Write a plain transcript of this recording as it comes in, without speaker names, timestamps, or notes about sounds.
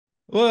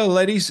Well,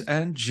 ladies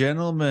and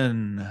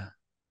gentlemen,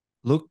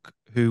 look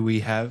who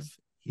we have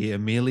here.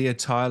 Amelia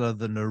Tyler,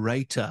 the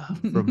narrator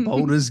from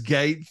Baldur's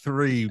Gate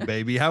 3,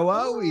 baby. How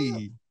are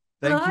we?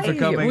 Thank you for Hi,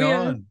 coming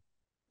on.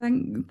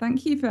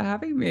 thank you for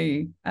having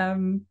me.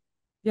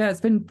 Yeah,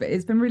 it's been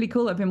really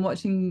cool. I've been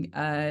watching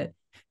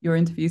your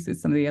interviews with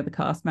some of the other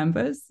cast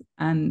members,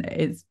 and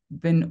it's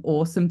been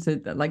awesome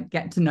to like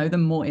get to know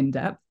them more in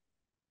depth.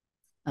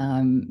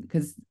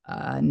 Because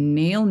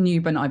Neil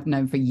Newbern I've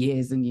known for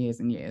years and years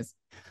and years.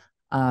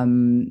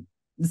 Um,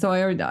 so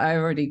I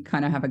already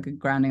kind of have a good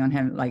grounding on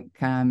him.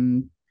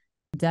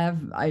 Dev,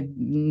 I've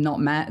not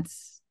met.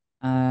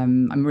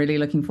 I'm really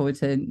looking forward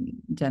to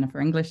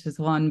Jennifer English as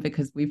one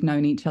because we've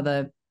known each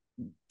other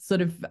sort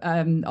of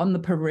on the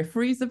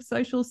peripheries of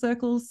social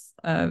circles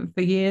for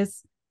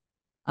years.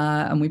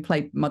 And we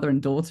played mother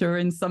and daughter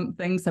in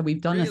something. So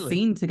we've done a Really?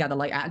 scene together,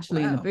 like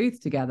actually in the Wow.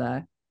 booth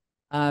together.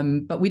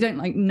 But we don't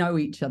like know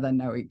each other.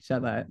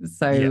 Yeah.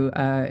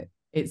 So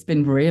it's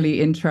been really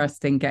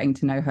interesting getting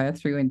to know her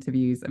through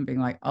interviews and being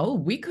like, oh,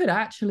 we could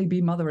actually be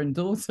mother and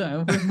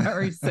daughter. We're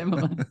very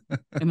similar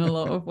in a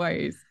lot of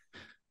ways.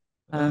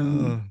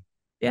 Um, Oh,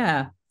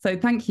 yeah. So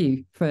thank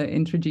you for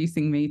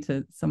introducing me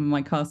to some of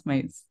my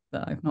castmates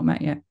that I've not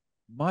met yet.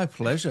 my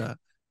pleasure.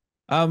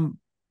 Um,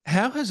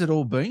 how has it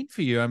all been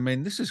for you? I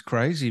mean, this is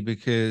crazy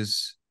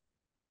because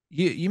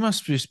you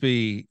must just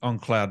be on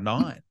cloud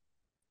nine.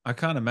 I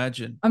can't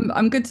imagine.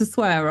 I'm good to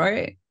swear,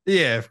 right?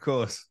 Yeah, of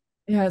course.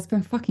 Yeah, it's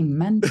been fucking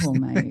mental,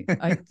 mate.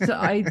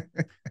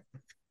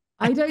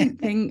 I don't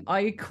think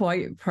I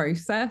quite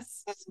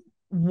processed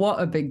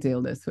what a big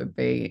deal this would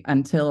be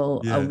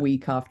until a Yeah.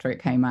 week after it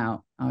came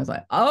out. I was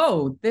like,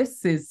 oh,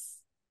 this is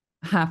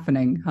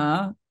happening,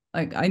 huh?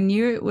 Like, I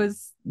knew it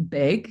was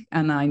big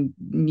and I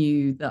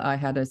knew that I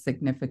had a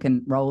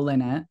significant role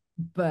in it,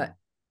 but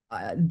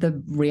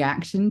the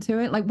reaction to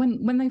it, like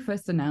when they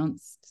first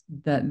announced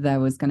that there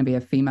was going to be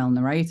a female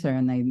narrator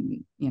and they,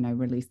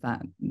 released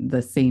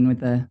the scene with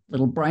the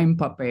little brain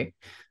puppy,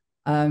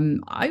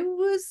 I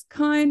was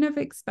kind of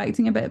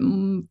expecting a bit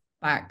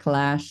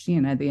backlash,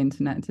 the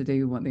internet to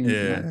do what the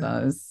internet Yeah.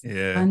 does.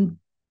 Yeah. And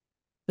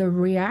the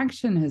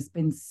reaction has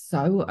been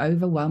so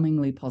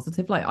overwhelmingly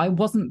positive. Like I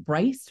wasn't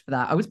braced for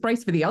that. I was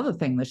braced for the other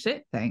thing, the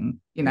shit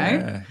thing.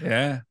 Yeah.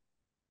 Yeah.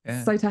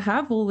 Yeah. So to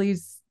have all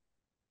these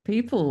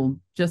people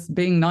just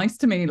being nice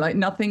to me, like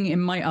nothing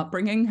in my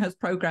upbringing has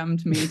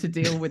programmed me to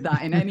deal with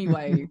that in any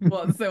way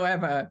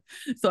whatsoever.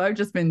 So I've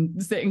just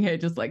been sitting here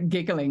just like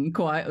giggling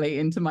quietly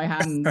into my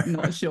hands,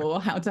 not sure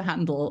how to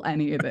handle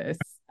any of this.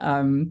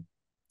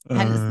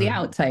 Hence the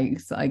Uh,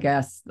 outtakes, I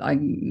guess.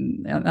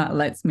 That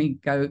lets me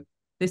go,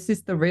 this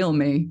is the real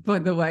me. By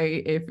the way,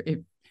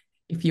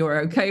 if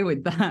you're okay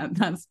with that,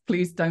 that's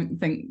please don't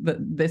think that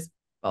this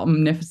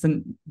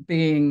omnificent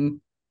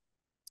being,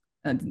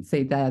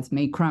 see, there's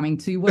me cramming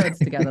two words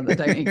together that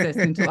don't exist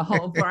into a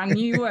whole brand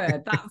new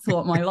word. That's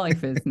what my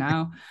life is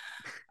now.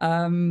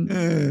 Um,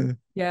 yeah.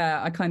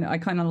 yeah, I kind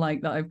of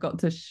like that I've got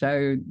to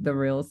show the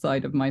real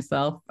side of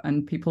myself,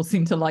 and people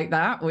seem to like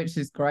that, which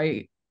is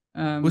great.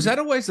 Was Um, that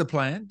always the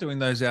plan, doing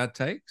those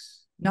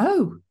outtakes?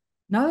 no,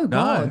 no,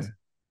 God, No.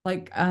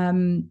 like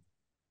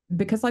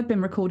because I've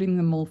been recording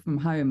them all from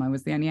home. I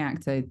was the only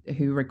actor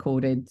who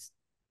recorded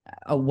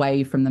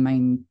away from the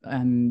main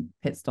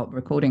pit stop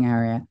recording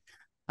area.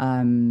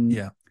 Um,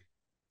 Yeah.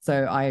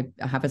 So I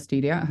have a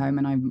studio at home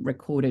and I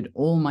recorded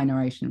all my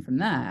narration from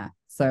there.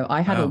 So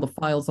I had all Wow. the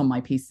files on my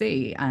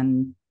PC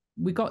and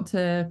we got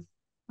to,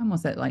 when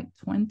was it, like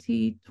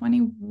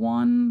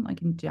 2021,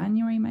 like in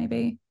January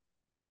maybe.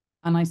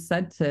 And I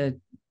said to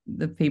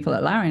the people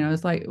at Larry, and I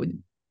was like,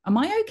 am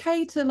I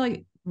okay to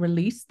like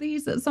release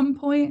these at some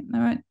point? And they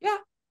went, yeah.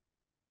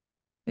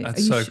 Are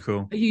That's you so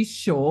cool. are you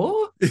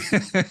sure?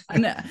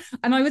 And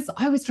I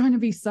was trying to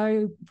be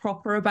so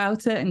proper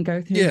about it and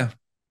go through, Yeah.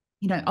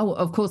 oh,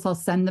 of course, I'll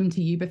send them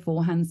to you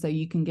beforehand so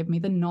you can give me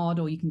the nod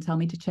or you can tell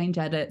me to change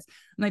edits.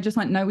 And they just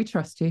went, no, we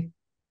trust you.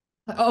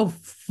 Like, oh,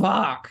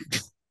 fuck.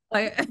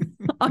 Like,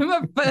 I'm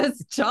a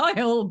first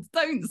child.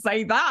 Don't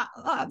say that.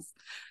 That's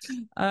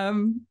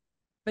um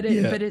but it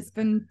Yeah. but it's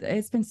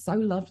been so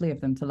lovely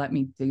of them to let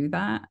me do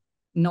that.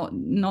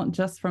 Not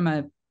just from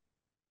a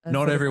Not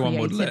sort of everyone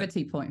would let.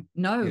 creativity point.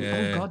 No, oh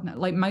Yeah. God, no.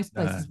 Like most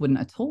No. places wouldn't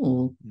at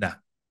all. No.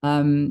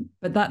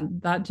 But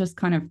that just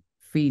kind of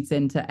feeds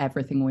into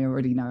everything we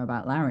already know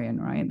about Larian,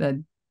 right?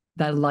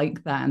 They're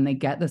like that and they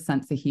get the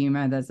sense of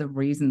humor. There's a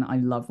reason I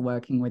love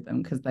working with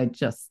them because they're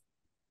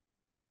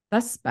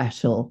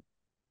special.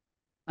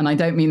 And I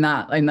don't mean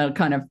that in the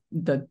kind of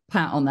the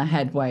pat on the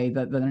head way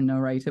that the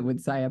narrator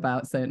would say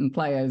about certain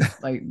players.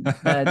 Like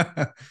there's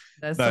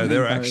No, something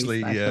they're very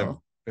actually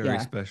special. very Yeah.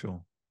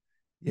 special.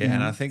 Yeah,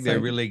 and Yeah. I think they're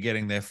So really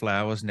getting their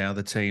flowers now,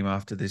 the team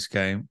after this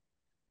game,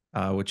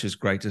 which is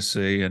great to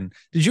see. And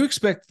did you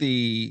expect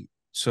the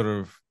sort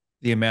of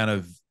the amount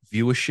of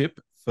viewership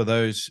for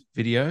those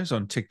videos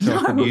on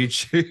TikTok and no,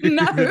 YouTube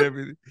no. and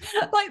everything?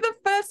 Like the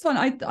first one,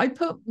 I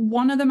put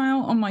one of them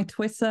out on my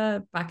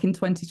Twitter back in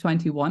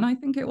 2021, I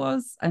think it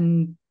was,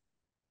 and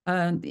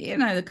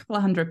a couple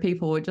of hundred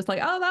people were just like,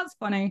 "Oh, that's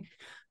funny,"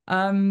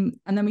 And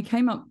then we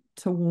came up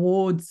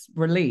towards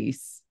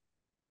release,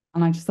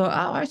 and I just thought,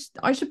 oh,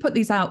 I should put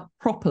these out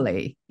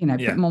properly, put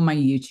them on my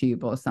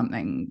YouTube or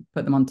something,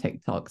 put them on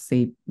TikTok,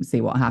 see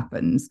what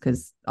happens,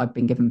 because I've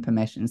been given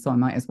permission, so I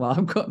might as well.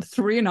 I've got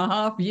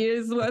 3.5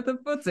 years worth of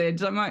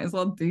footage. I might as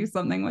well do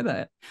something with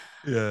it.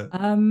 Yeah.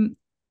 And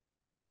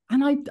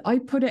I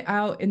put it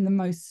out in the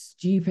most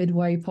stupid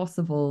way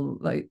possible,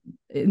 like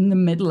in the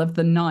middle of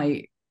the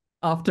night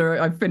after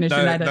I finished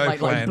an edit,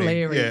 like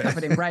bleary,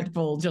 covered in Red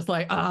Bull, just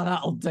like,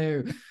 that'll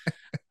do.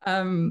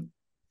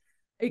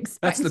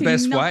 Expecting That's the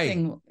best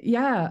nothing. way.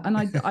 Yeah. And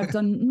I've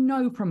done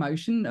no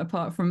promotion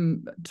apart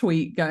from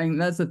tweet going,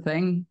 there's a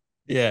thing.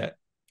 Yeah.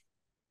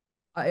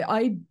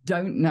 I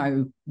don't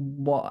know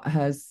what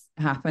has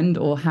happened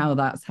or how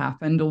that's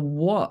happened or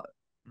what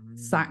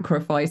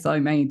sacrifice I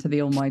made to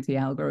the almighty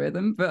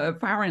algorithm, but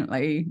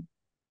apparently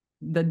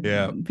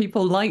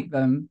people like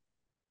them.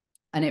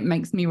 And it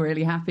makes me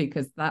really happy,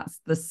 because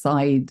that's the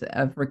side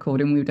of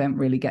recording we don't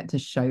really get to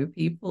show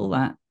people,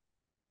 that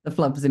the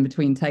flubs in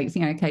between takes.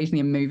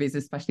 Occasionally in movies,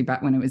 especially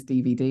back when it was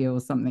DVD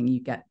or something, you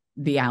get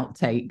the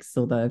outtakes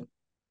or the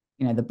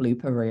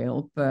blooper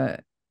reel.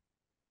 But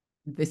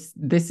this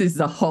is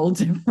a whole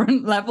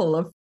different level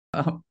of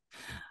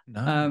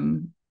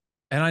no.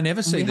 And I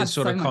never see this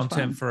sort of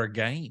content for a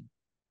game.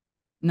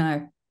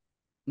 No.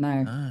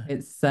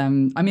 It's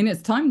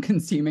it's time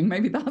consuming,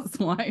 maybe that's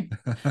why.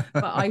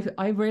 But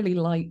I really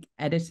like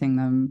editing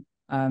them.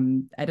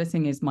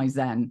 Editing is my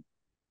zen.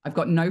 I've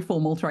got no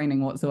formal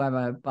training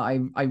whatsoever, but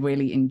I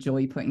really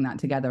enjoy putting that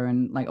together,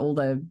 and like all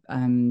the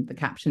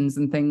captions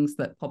and things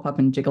that pop up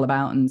and jiggle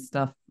about and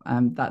stuff.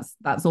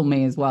 That's all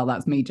me as well.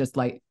 That's me just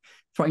like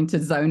trying to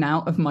zone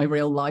out of my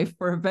real life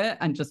for a bit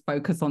and just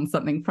focus on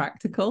something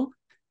practical,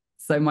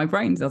 so my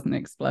brain doesn't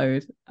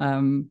explode.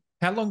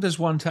 How long does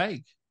one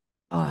take?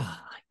 Oh,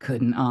 I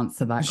couldn't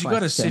answer that question. You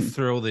got to sift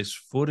through all this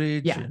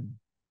footage.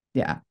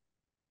 Yeah.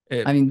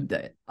 I mean,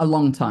 a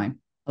long time.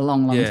 A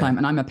long time.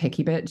 And I'm a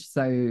picky bitch,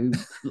 so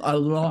a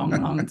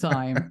long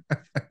time.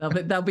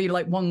 There'll be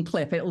like one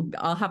clip.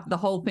 I'll have the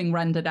whole thing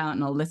rendered out,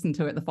 and I'll listen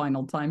to it the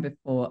final time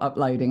before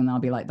uploading, and I'll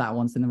be like, that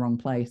one's in the wrong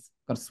place.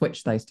 Got to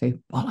switch those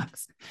two.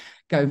 Bollocks.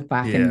 Go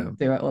back and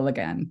do it all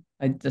again.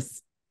 I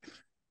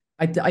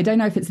don't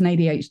know if it's an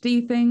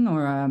ADHD thing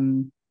or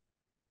an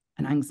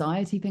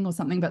anxiety thing or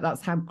something, but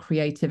that's how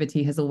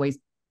creativity has always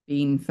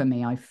been for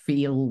me. I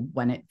feel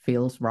when it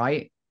feels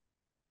right,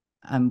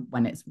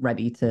 when it's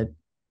ready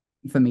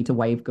for me to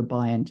wave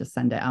goodbye and just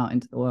send it out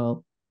into the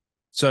world.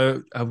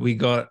 So have we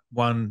got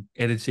one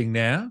editing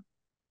now?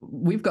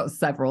 We've got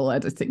several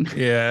editing.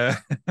 Yeah.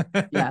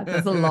 Yeah,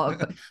 there's a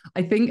lot of,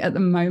 I think at the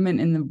moment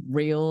in the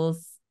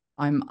reels,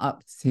 I'm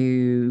up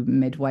to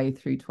midway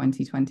through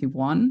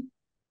 2021.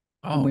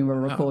 And we were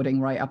recording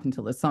right up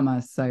until the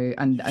summer. So,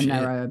 and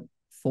there are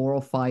 4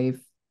 or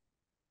 5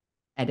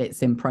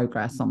 edits in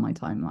progress on my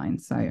timeline.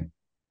 So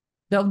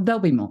there'll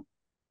be more.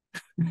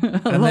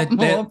 A lot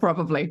more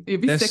probably.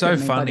 They're so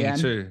funny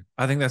too.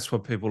 I think that's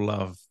what people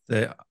love.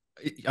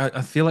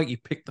 I feel like you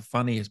pick the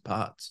funniest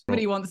parts.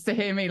 Nobody wants to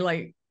hear me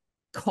like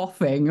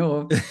coughing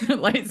or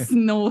like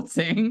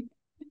snorting.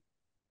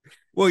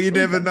 Well, you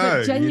never know.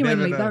 But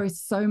genuinely, there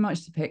is so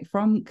much to pick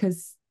from,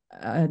 because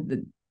I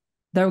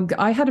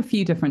had a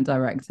few different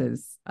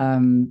directors,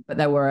 but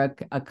there were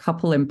a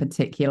couple in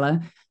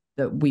particular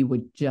that we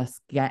would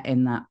just get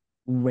in that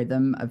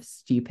rhythm of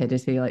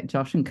stupidity. Like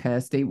Josh and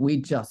Kirsty, we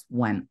just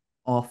went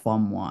off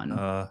on one.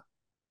 God,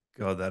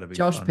 that'd be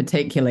Josh fun.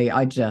 Particularly,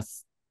 I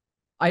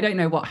don't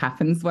know what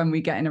happens when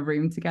we get in a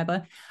room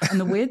together. And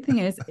the weird thing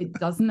is, it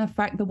doesn't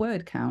affect the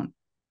word count.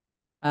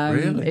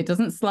 Really? It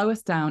doesn't slow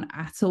us down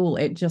at all.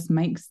 It just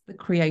makes the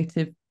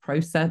creative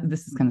process,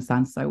 this is going to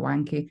sound so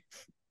wanky,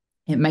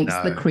 it makes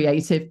the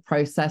creative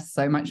process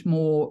so much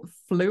more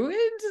fluid.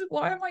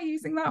 Why am I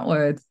using that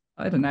word?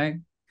 I don't know.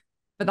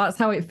 But that's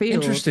how it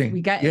feels. Interesting.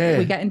 We get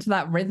into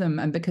that rhythm,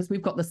 and because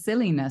we've got the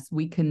silliness,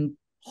 we can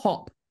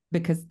hop,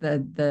 because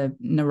the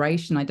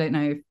narration, I don't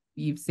know if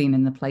you've seen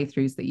in the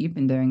playthroughs that you've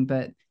been doing,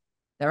 but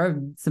there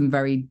are some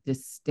very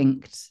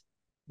distinct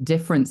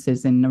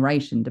differences in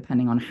narration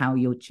depending on how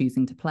you're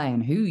choosing to play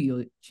and who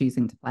you're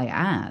choosing to play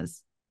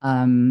as.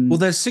 Well,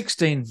 there's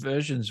 16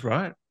 versions,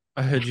 right?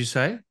 I heard you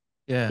say.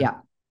 Yeah.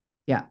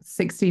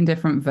 16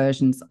 different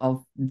versions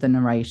of the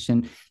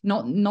narration.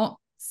 Not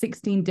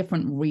 16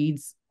 different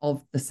reads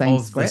of the same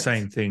script. The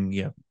same thing,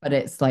 yeah. But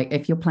it's like,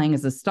 if you're playing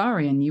as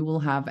Astarion, you will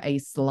have a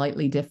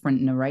slightly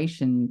different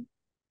narration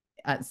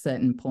at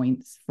certain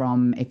points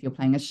from if you're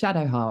playing as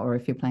Shadowheart or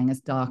if you're playing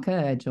as Dark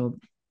Urge or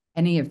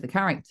any of the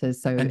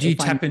characters. So, and do you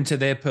tap into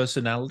their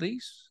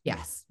personalities?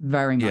 Yes,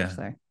 very much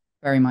so.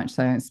 Very much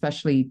so,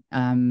 especially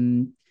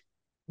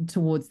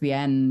towards the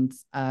end,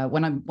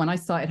 when I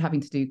started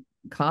having to do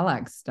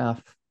Karlach's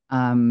stuff.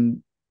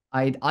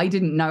 I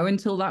didn't know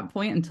until that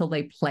point, until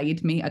they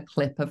played me a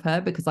clip of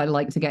her, because I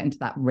like to get into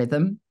that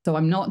rhythm. So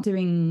I'm not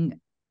doing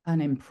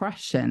an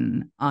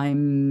impression.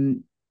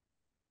 I'm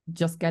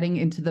just getting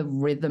into the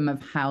rhythm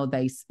of how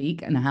they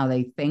speak and how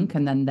they think,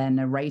 and then their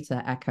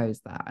narrator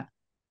echoes that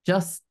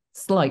just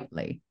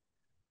slightly.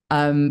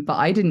 But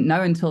I didn't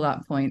know until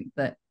that point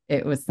that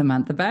it was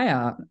Samantha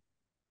Bear.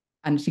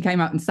 And she came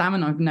out, and Sam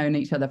and I've known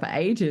each other for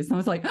ages. And I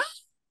was like, oh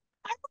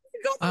my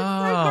God, that's so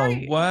Oh,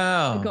 great.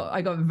 wow.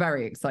 I got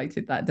very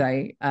excited that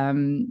day.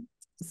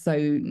 So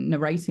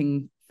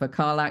narrating for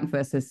Karlach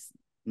versus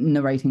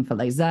narrating for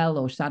Lae'zel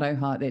or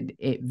Shadowheart,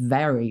 it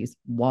varies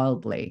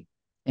wildly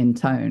in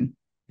tone.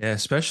 Yeah,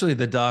 especially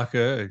the Dark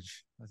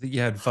Urge. I think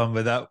you had fun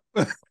with that.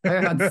 I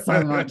had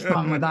so much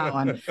fun with that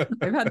one.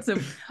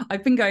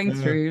 I've been going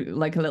through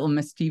like a little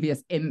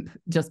mischievous imp,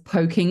 just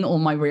poking all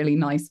my really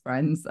nice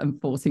friends and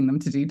forcing them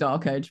to do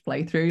Dark Urge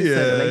playthroughs so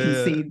that they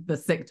can see the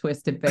sick,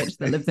 twisted bitch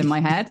that lives in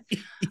my head.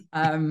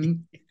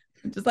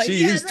 Just like,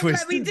 she is then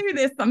let me do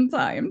this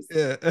sometimes.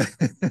 Yeah.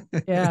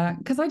 Yeah,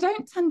 because I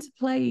don't tend to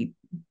play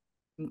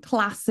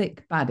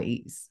classic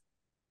baddies.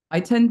 I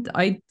tend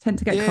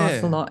to get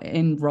cast a lot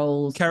in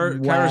roles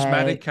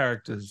charismatic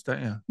characters,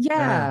 don't you?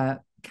 Yeah,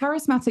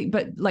 charismatic,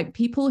 but like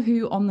people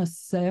who on the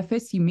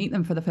surface you meet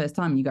them for the first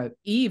time, you go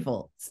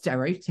evil,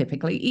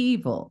 stereotypically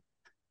evil.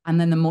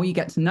 And then the more you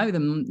get to know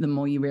them, the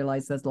more you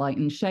realize there's light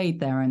and shade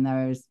there, and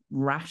there's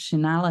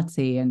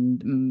rationality and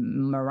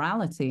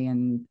morality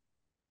and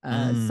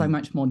so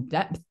much more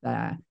depth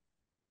there.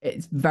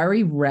 It's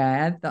very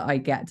rare that I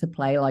get to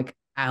play like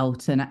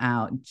out and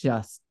out,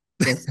 just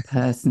this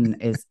person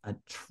is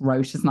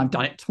atrocious. And I've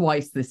done it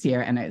twice this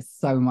year, and it's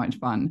so much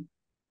fun.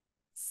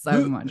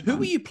 So much fun. Who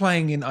were you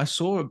playing in? I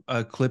saw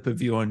a clip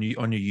of you on your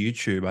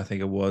YouTube, I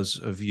think it was,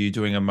 of you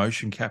doing a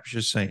motion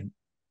capture scene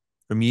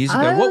from years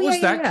ago. What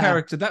was that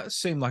character? That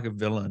seemed like a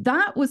villain.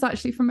 That was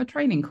actually from a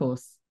training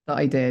course that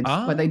I did,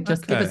 where they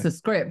just give us a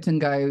script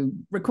and go,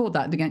 record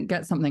that to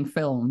get something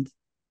filmed.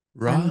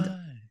 Right. And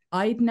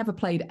I'd never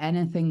played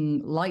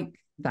anything like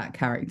that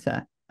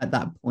character at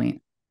that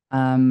point.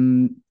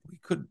 We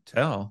couldn't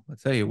tell. I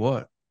tell you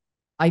what.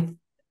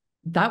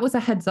 That was a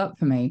heads up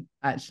for me,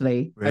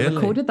 actually. Really? I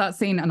recorded that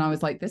scene and I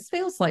was like, this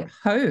feels like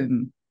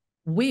home.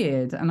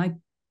 Weird. And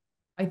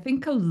I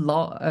think a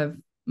lot of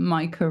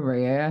my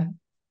career,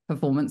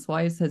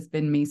 performance-wise, has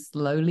been me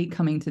slowly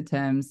coming to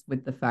terms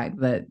with the fact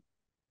that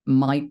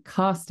my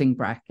casting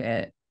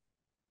bracket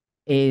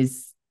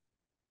is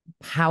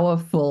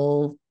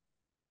powerful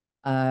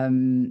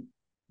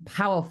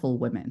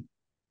women.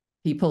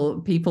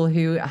 People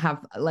who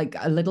have like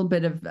a little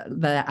bit of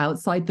they're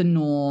outside the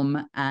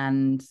norm,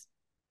 and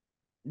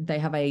they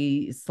have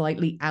a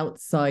slightly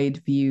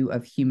outside view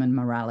of human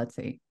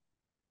morality.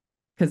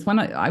 Because when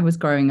I was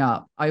growing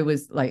up, I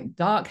was like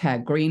dark hair,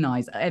 green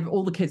eyes.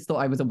 All the kids thought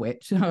I was a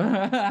witch.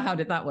 How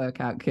did that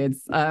work out,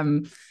 kids?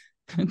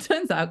 It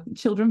turns out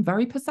children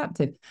very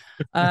perceptive.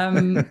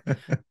 But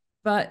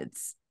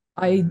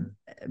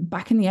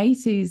back in the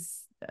 80s,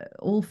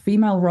 all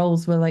female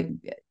roles were like,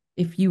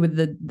 if you were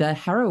the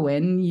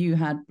heroine, you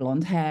had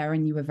blonde hair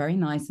and you were very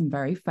nice and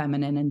very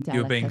feminine and delicate.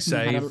 You were being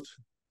saved.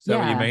 Is that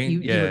what you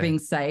mean? You were being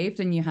saved,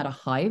 and you had a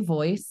high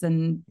voice,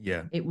 and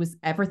it was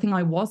everything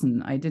I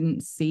wasn't. I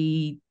didn't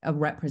see a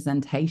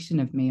representation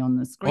of me on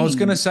the screen. I was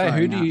going to say,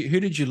 who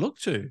did you look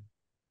to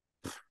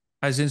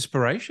as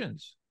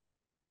inspirations?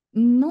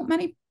 Not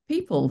many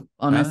people,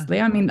 honestly.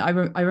 I mean,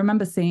 I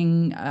remember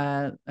seeing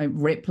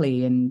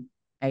Ripley in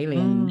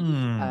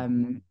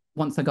Alien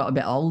once I got a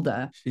bit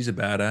older. She's a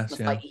badass.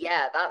 Yeah. Like,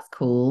 yeah, that's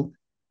cool.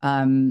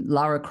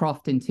 Lara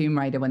Croft in Tomb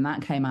Raider, when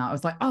that came out, I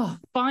was like, oh,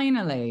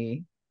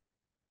 finally.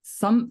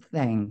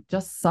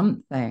 Just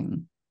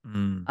something.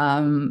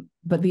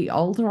 But the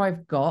older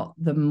I've got,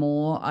 the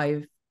more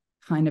I've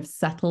kind of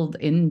settled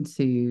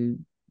into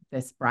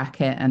this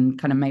bracket and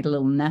kind of made a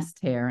little nest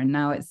here, and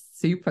now it's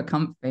super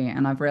comfy,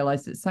 and I've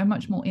realized it's so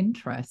much more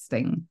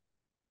interesting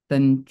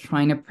than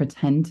trying to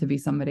pretend to be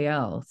somebody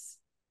else,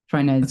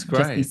 trying to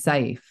just be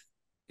safe.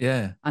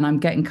 Yeah. And I'm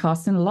getting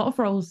cast in a lot of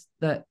roles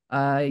that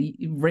are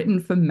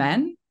written for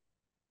men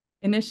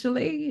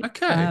initially.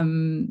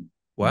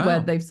 Wow. Where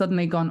they've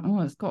suddenly gone,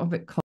 oh, it's got a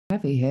bit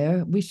heavy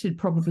here. We should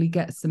probably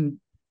get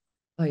some,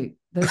 like,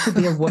 there should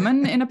be a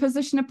woman in a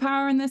position of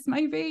power in this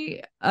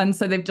movie. And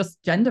so they've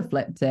just gender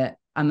flipped it.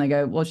 And they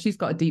go, well, she's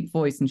got a deep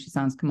voice and she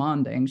sounds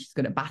commanding. She's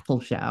good at battle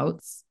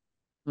shouts.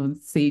 We'll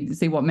see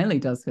what Millie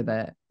does with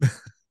it.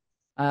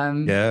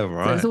 Yeah,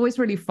 right. So it's always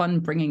really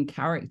fun bringing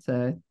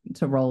character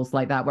to roles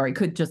like that, where it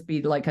could just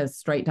be like a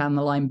straight down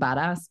the line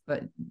badass,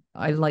 but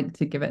I like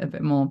to give it a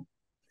bit more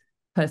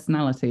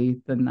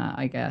personality than that,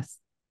 I guess.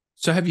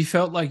 So have you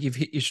felt like you've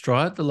hit your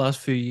stride the last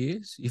few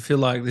years? You feel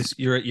like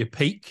you're at your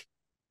peak?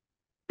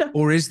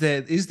 Or is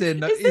there peak?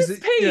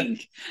 Yeah,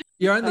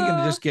 you're only going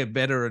to just get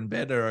better and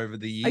better over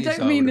the years. I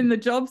don't mean in the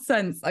job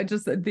sense. I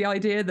just, the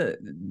idea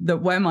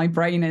that where my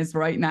brain is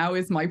right now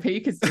is my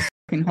peak is just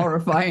fucking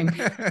horrifying.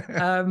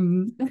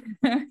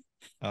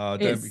 Oh, don't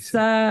be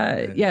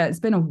silly. Yeah, it's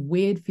been a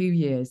weird few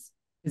years.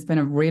 It's been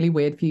a really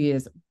weird few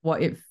years.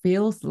 What it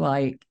feels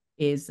like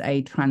is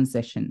a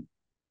transition.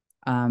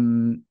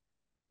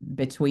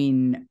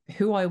 Between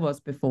who I was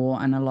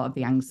before and a lot of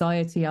the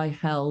anxiety I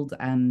held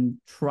and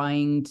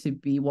trying to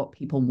be what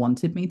people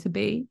wanted me to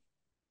be,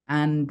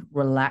 and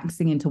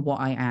relaxing into what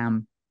I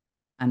am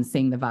and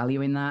seeing the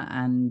value in that,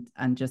 and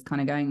just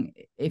kind of going,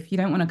 if you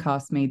don't want to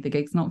cast me, the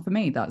gig's not for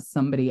me. That's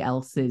somebody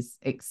else's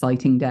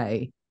exciting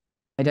day.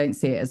 I don't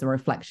see it as a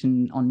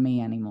reflection on me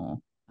anymore.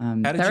 How did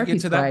you get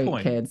Therapy's to that great,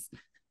 point? kids.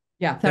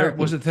 Yeah, Was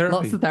therapy. it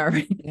Lots therapy? of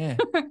therapy. Yeah.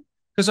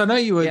 Because I know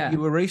Yeah. you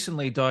were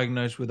recently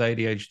diagnosed with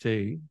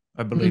ADHD.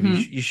 I believe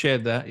Mm-hmm. you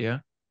shared that, yeah.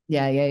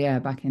 Yeah.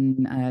 Back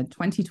in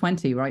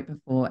 2020, right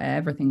before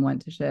everything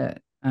went to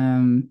shit.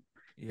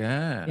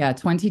 Yeah. Yeah,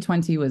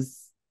 2020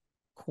 was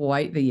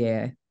quite the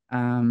year.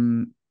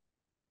 And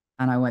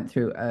I went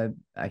through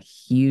a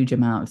huge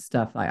amount of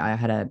stuff. Like I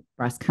had a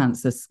breast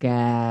cancer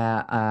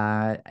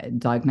scare,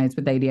 diagnosed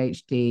with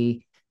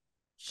ADHD,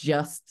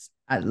 just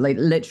like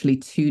literally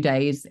 2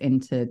 days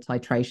into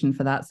titration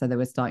for that. So they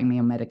were starting me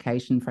on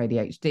medication for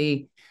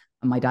ADHD.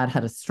 And my dad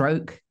had a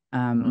stroke.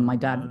 Oh My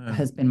dad no.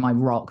 has been my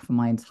rock for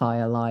my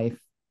entire life.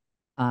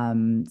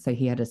 So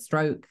he had a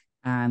stroke.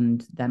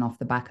 And then off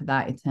the back of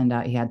that, it turned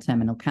out he had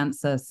terminal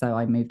cancer. So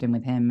I moved in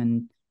with him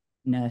and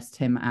nursed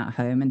him at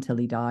home until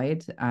he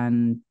died,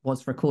 and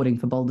was recording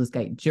for Baldur's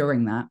Gate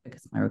during that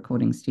because my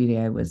recording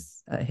studio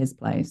was at his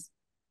place.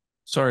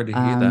 Sorry to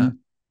hear that. Um,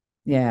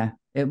 yeah,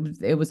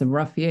 it was a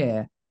rough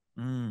year.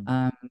 Mm.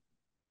 Um,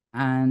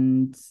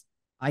 and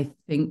I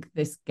think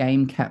this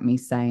game kept me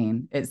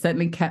sane. It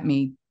certainly kept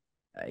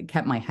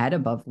my head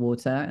above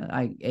water.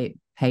 It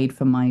paid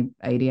for my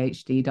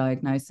ADHD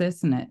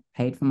diagnosis, and it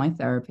paid for my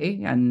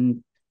therapy,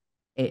 and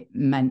it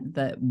meant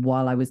that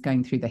while I was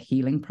going through the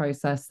healing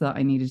process that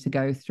I needed to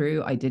go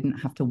through, I didn't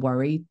have to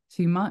worry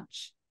too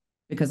much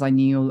because I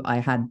knew I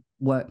had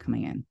work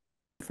coming in.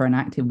 For an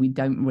actor, we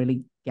don't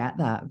really get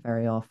that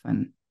very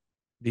often.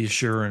 The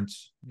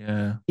assurance.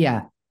 Yeah.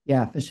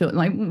 Yeah, for sure.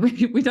 Like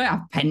we don't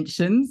have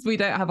pensions, we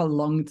don't have a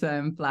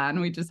long-term plan.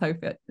 We just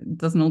hope it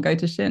doesn't all go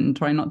to shit and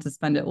try not to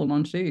spend it all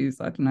on shoes.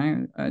 I don't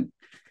know.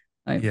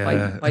 Like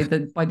Yeah.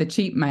 by the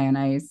cheap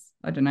mayonnaise.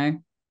 I don't know.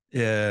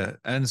 Yeah.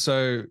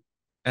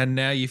 And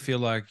now you feel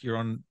like you're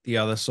on the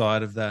other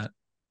side of that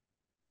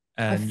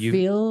I and you've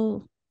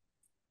feel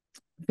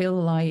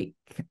like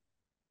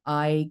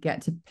I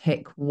get to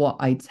pick what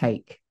I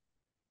take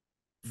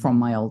from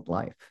my old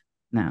life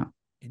now.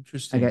 I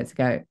interesting. get to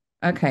go,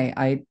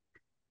 okay,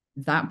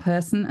 that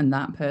person and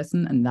that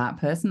person and that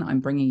person,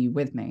 I'm bringing you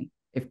with me.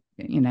 If,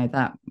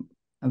 that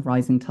a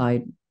rising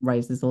tide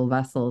raises all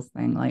vessels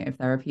thing, like if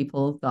there are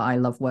people that I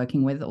love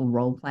working with or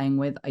role playing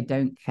with, I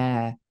don't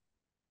care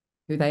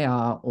who they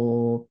are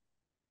or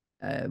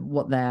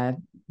what their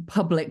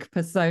public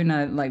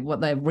persona, like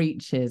what their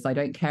reach is. I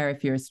don't care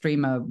if you're a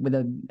streamer with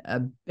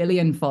a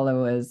billion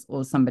followers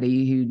or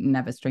somebody who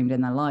never streamed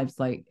in their lives.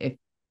 Like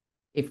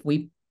if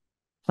we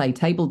play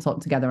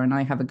tabletop together and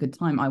I have a good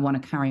time, I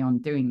want to carry on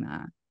doing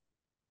that.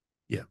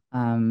 Yeah.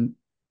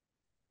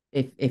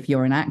 If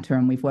you're an actor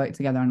and we've worked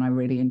together and I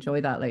really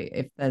enjoy that, like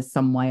if there's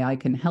some way I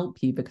can help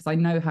you, because I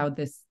know how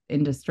this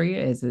industry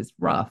is, it's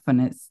rough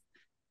and it's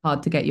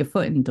hard to get your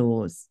foot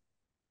indoors.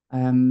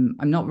 I'm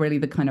not really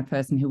the kind of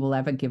person who will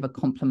ever give a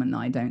compliment that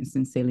I don't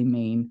sincerely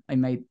mean. I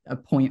made a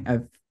point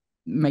of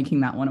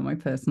making that one of my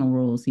personal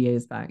rules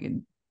years back. It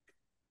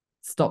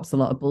stops a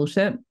lot of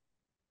bullshit.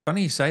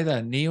 Funny you say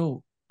that.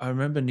 Neil, I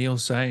remember Neil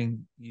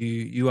saying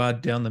you are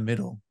down the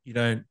middle. You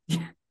don't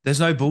there's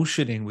no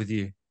bullshitting with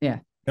you. Yeah,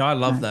 No, I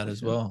love no, that for as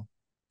sure. well.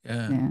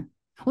 Yeah. Yeah.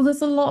 Well,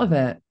 there's a lot of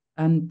it.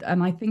 And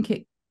I think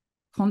it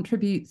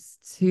contributes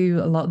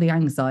to a lot of the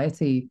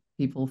anxiety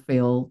people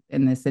feel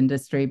in this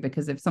industry,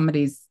 because if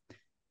somebody's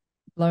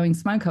blowing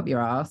smoke up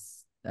your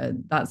ass,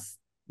 that's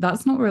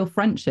not real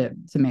friendship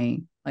to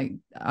me. Like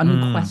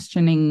Mm.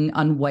 unquestioning,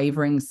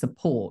 unwavering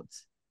support,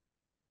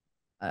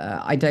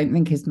 I don't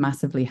think is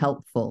massively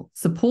helpful.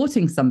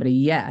 Supporting somebody,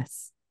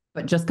 yes,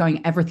 but just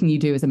going, everything you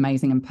do is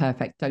amazing and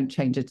perfect, don't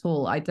change at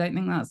all, I don't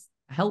think that's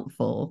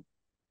helpful.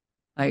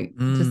 Like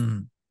just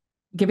Mm.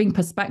 giving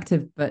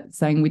perspective, but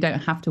saying we don't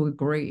have to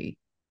agree.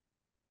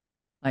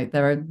 Like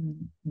there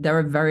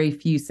are very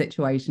few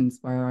situations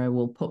where I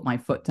will put my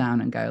foot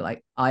down and go,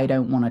 like, I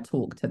don't want to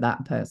talk to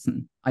that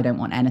person. I don't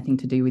want anything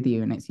to do with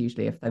you. And it's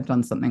usually if they've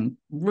done something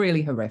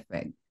really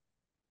horrific.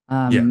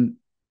 Yeah. Um,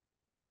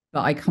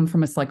 but I come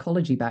from a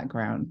psychology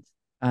background.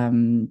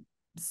 Um,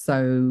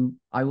 so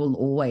I will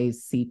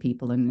always see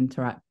people and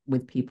interact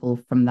with people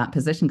from that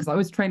position, because I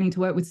was training to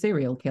work with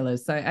serial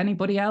killers. So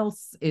anybody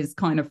else is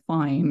kind of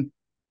fine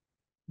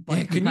by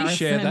Yeah. Can you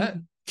share that?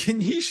 comparison.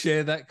 Can you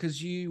share that?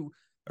 Because you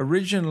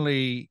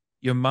originally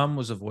your mum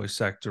was a voice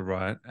actor,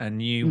 right?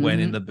 And you went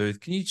in Mm-hmm. the booth.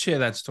 Can you share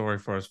that story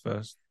for us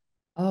first?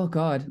 Oh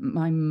God,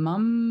 my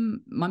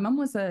mum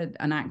was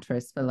an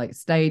actress for like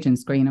stage and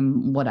screen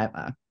and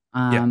whatever.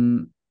 Yeah.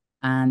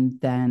 And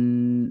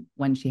then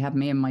when she had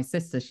me and my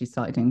sister, she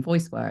started doing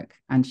voice work,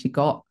 and she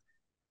got,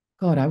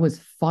 God, I was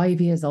 5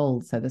 years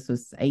old, so this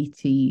was That's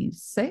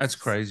 86.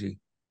 crazy.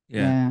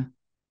 Yeah.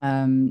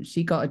 Yeah.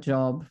 She got a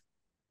job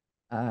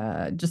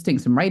just doing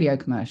some radio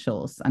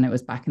commercials, and it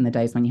was back in the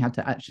days when you had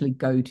to actually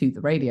go to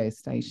the radio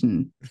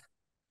station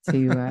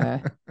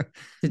to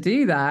to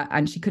do that,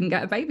 and she couldn't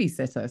get a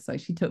babysitter, so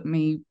she took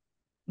me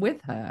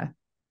with her.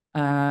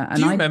 Do And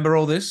you I remember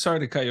all this? Sorry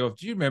to cut you off.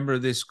 Do you remember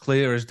this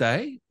clear as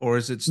day, or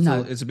is it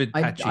still? no, It's a bit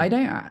I patchy.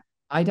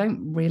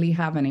 don't really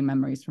have any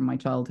memories from my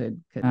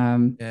childhood. Yeah.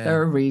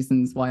 There are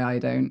reasons why I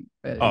don't,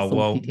 but Oh it's all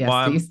well,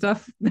 PTSD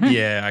stuff.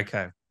 yeah.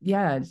 Okay.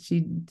 Yeah,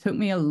 she took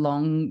me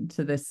along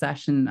to this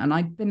session, and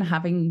I'd been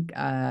having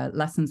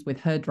lessons with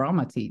her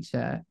drama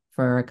teacher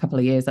for a couple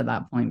of years at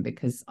that point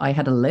because I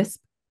had a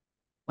lisp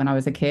when I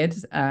was a kid,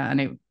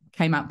 and it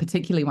came out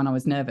particularly when I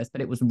was nervous,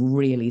 but it was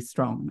really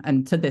strong.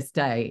 And to this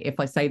day, if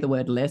I say the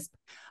word lisp,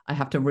 I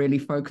have to really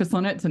focus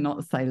on it to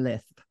not say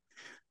lisp.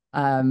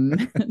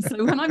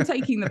 So when I'm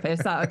taking the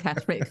piss out of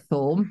Catterick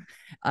Thorn,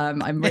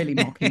 I'm really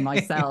mocking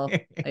myself.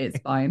 It's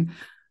fine.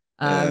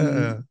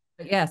 Uh,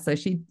 But yeah, so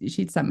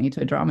she'd sent me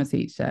to a drama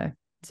teacher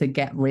to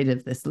get rid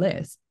of this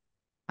lisp.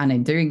 And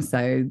in doing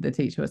so, the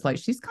teacher was like,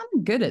 she's kind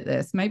of good at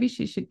this. Maybe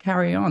she should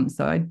carry on.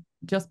 So I'd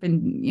just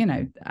been,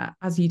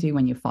 as you do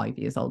when you're 5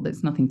 years old,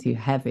 it's nothing too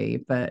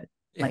heavy, but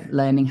like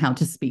learning how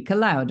to speak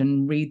aloud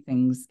and read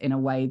things in a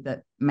way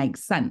that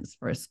makes sense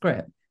for a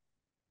script.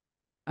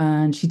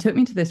 And she took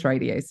me to this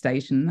radio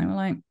station. And they were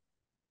like,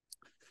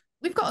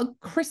 we've got a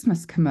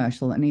Christmas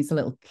commercial that needs a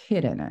little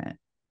kid in it.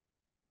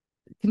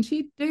 Can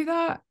she do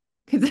that?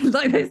 Because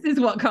like this is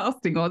what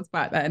casting was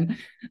back then.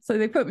 So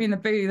they put me in the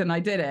booth and I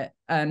did it.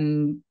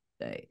 And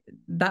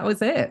that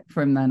was it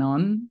from then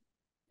on.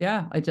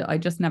 Yeah, I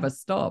just never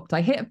stopped.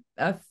 I hit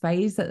a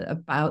phase at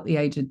about the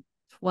age of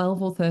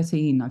 12 or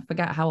 13. I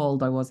forget how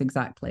old I was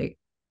exactly.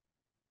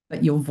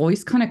 But your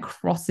voice kind of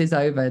crosses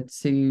over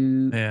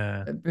to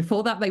yeah.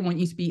 before that, they want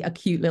you to be a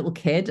cute little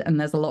kid, and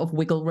there's a lot of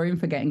wiggle room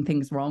for getting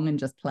things wrong and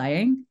just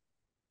playing.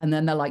 And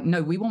then they're like,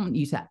 no, we want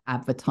you to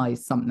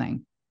advertise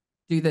something,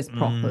 do this Mm.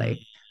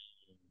 properly.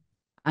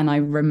 And I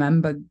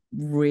remember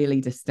really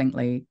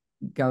distinctly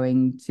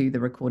going to the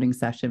recording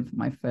session for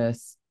my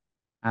first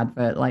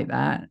advert like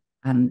that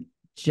and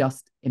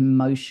just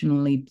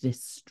emotionally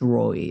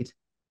destroyed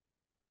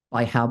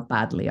by how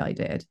badly I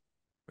did.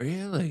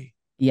 Really?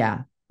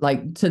 Yeah,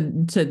 like to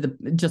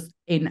the just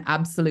in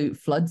absolute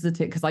floods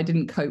at it because I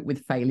didn't cope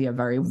with failure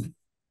very well.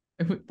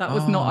 That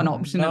was not an Oh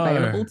option no,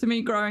 available to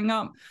me growing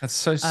up. that's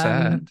so Um,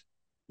 sad.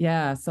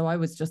 yeah, so I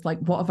was just like,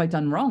 what have I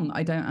done wrong?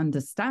 I don't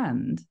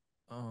understand.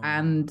 Oh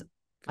And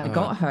I got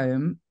God.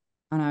 home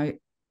and I,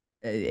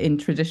 in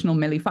traditional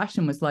Millie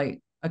fashion, was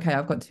like, okay,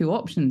 I've got two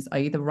options. I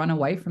either run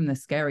away from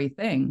this scary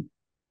thing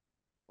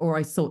or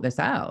I sort this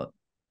out.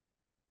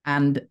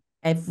 And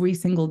every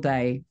single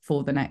day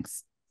for the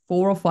next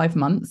 4 or 5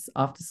 months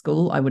after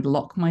school, I would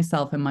lock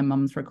myself in my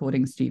mum's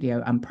recording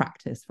studio and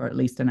practice for at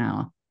least an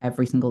hour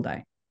every single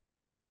day.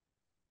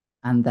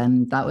 And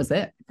then that was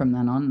it. From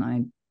then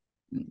on,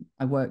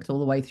 I worked all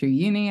the way through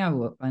uni.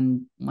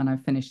 And when I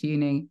finished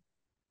uni,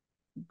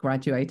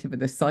 graduated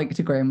with a psych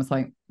degree and was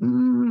like,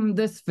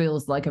 this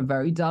feels like a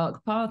very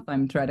dark path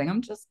I'm treading.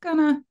 I'm just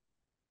gonna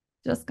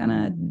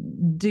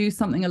do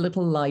something a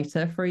little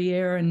lighter for a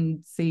year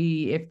and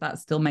see if that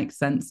still makes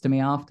sense to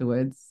me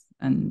afterwards.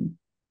 And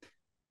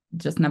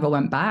just never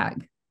went back.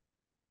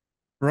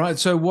 Right.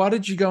 So why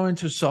did you go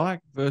into psych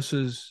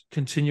versus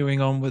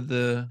continuing on with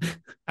the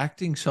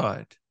acting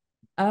side?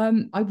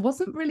 I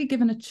wasn't really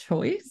given a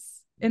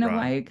choice in a Right.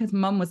 way because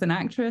mum was an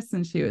actress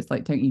and she was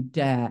like, don't you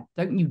dare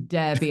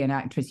be an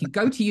actress. You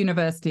go to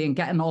university and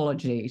get an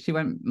ology. She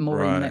went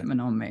Maureen Right.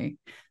 Lipman on me.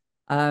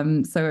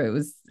 So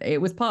it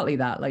was partly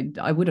that. Like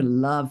I would have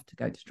loved to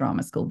go to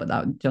drama school, but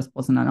that just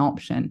wasn't an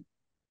option.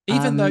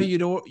 Even though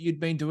Um, you'd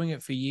been doing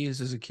it for years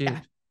as a yeah,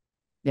 kid.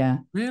 yeah.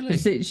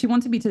 Because Really? she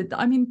wanted me to.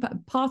 I mean,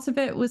 part of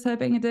it was her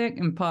being a dick,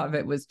 and part of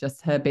it was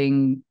just her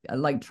being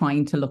like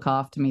trying to look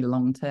after me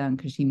long term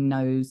because she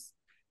It's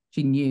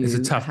a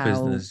knew tough how.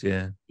 business,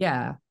 yeah.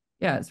 Yeah,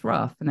 yeah, it's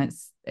rough and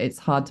it's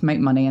hard to make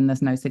money and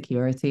there's no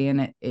security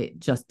and it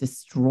just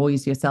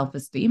destroys your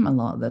self-esteem a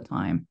lot of the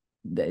time.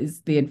 That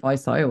is the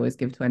advice I always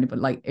give to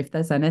anybody. Like, if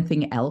there's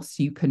anything else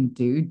you can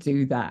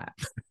do that.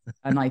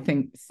 And I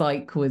think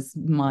psych was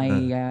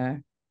my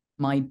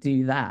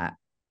do that.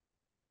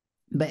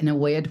 But in a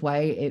weird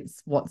way,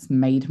 it's what's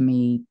made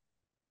me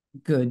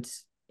good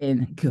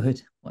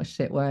what a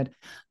shit word.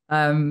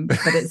 But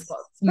it's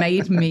what's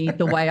made me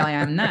the way I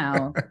am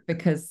now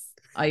because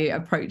I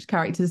approach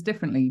characters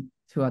differently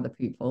to other It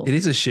people.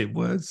 is a shit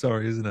word,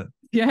 sorry, isn't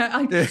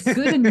Yeah,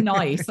 good and it?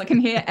 nice. I can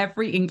hear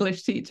every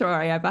English teacher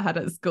I ever had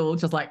at school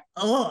just like,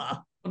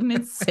 oh, what an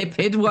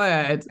insipid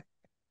word.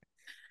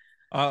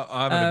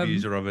 I'm an Um,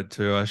 abuser of it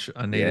too.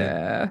 I need it.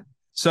 yeah.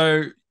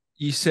 So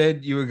you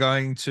said you were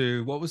going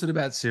to, what was it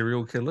about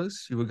serial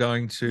killers? You were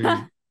going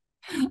to,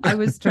 I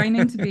was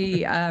training to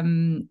be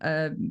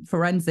a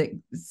forensic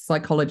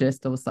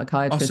psychologist or oh, so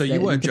psychiatrist,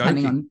 you weren't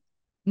depending joking. on.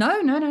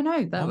 No, no, no,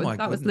 no. Oh my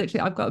That was goodness.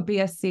 literally. I've got a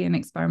BSc in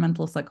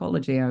experimental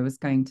psychology. I was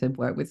going to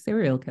work with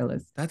serial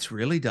killers. That's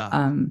really dark.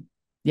 Um,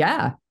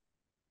 yeah.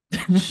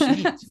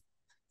 Shit.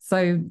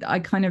 So I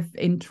kind of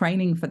in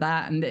training for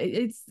that, and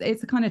it's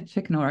a kind of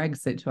chicken or egg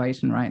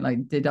situation, right?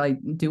 Like,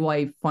 do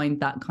I find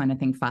that kind of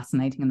thing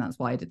fascinating, and that's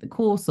why I did the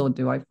course, or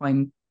did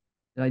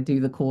I do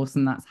the course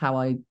and that's how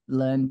I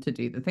learned to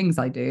do the things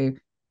I do?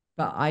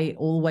 But I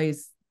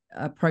always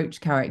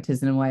approach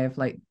characters in a way of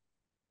like,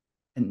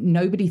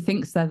 nobody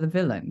thinks they're the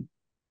villain.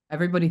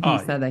 Everybody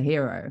thinks they're the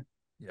hero.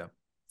 Yeah.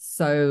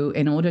 So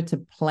in order to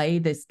play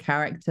this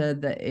character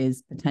that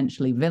is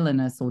potentially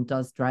villainous or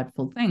does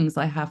dreadful things,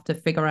 I have to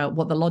figure out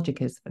what the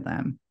logic is for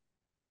them,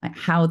 like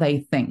how they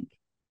think.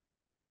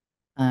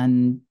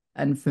 And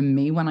for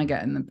me, when I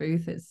get in the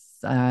booth,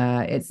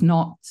 it's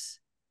not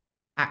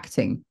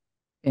acting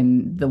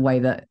in the way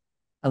that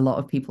a lot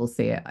of people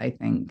see it. I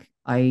think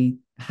I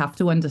have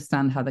to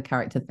understand how the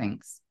character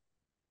thinks.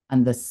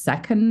 And the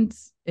second,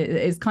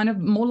 it's kind of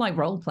more like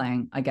role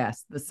playing, I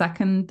guess. The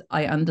second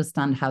I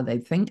understand how they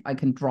think, I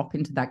can drop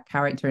into that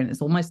character, and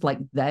it's almost like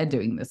they're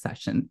doing the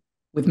session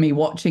with me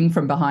watching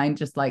from behind,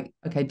 just like,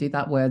 okay, do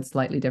that word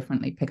slightly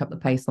differently, pick up the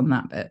pace on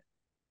that bit.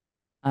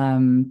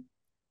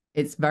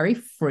 It's very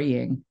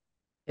freeing.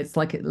 It's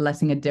like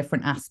letting a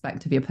different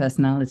aspect of your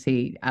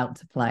personality out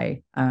to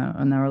play.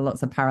 And there are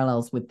lots of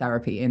parallels with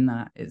therapy in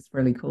that. It's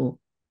really cool.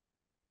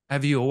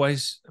 Have you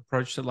always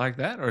approached it like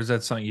that, or is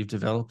that something you've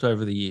developed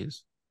over the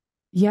years?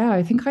 Yeah,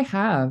 I think I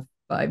have,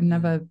 but I've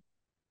never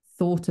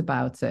thought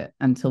about it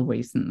until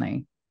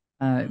recently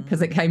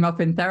because it came up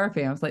in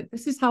therapy. I was like,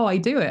 this is how I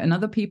do it. And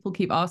other people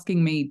keep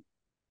asking me,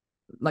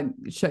 like,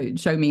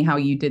 show me how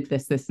you did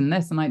this, this, and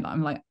this. And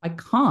I'm like, I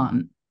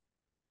can't.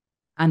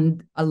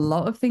 And a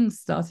lot of things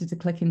started to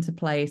click into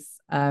place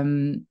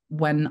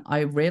when I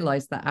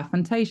realized that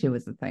aphantasia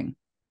was a thing.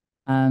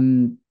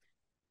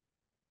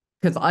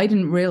 Because I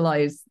didn't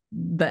realize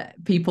that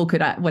people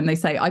could, when they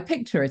say, I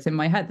picture it in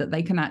my head, that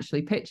they can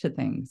actually picture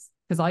things,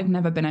 because I've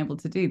never been able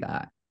to do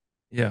that.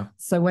 Yeah.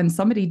 So when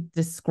somebody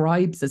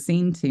describes a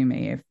scene to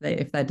me,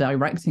 if they're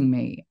directing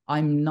me,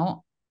 I'm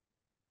not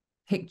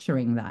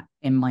picturing that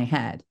in my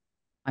head.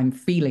 I'm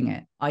feeling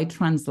it. I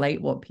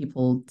translate what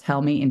people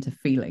tell me into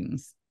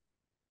feelings.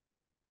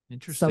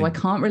 Interesting. So I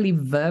can't really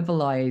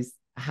verbalize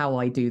how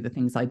I do the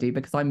things I do,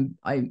 because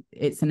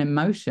it's an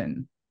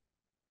emotion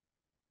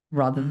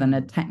rather than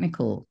a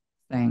technical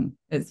thing.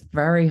 It's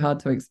very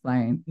hard to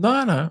explain.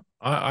 No,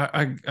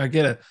 I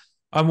get it.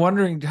 I'm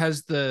wondering,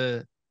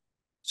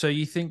 so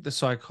you think the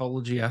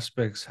psychology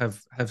aspects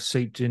have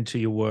seeped into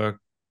your work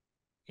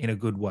in a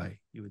good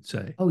way, you would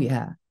say? Oh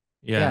yeah.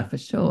 Yeah, for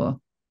sure.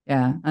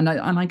 Yeah. And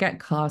I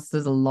get cast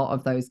as a lot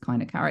of those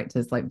kind of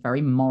characters, like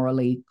very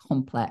morally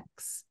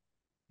complex.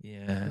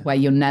 Yeah. Where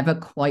you're never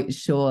quite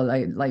sure,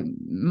 like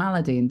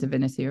Malady in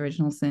Divinity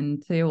Original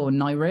Sin 2, or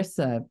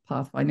Nyrissa,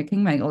 Pathfinder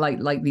Kingmaker, or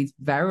like these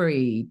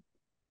very,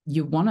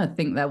 you want to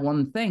think they're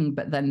one thing,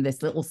 but then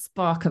this little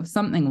spark of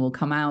something will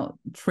come out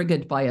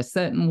triggered by a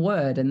certain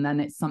word, and then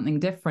it's something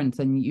different,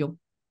 and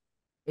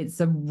it's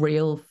a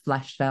real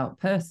fleshed out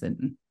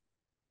person.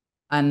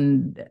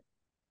 And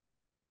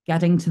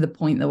getting to the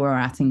point that we're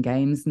at in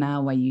games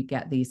now, where you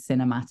get these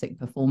cinematic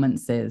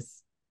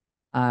performances,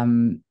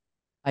 I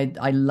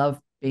love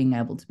being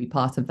able to be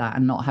part of that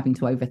and not having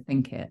to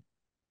overthink it,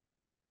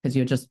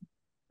 because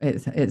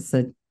it's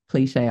a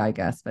cliche, I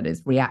guess, but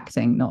it's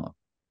reacting, not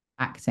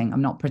acting.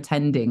 I'm not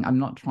pretending. I'm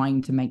not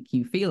trying to make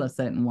you feel a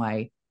certain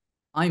way.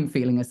 I'm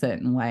feeling a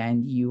certain way,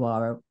 and you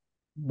are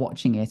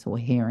watching it or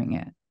hearing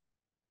it.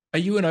 Are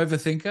you an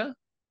overthinker?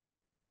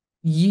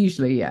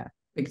 Usually, yeah,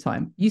 big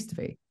time. Used to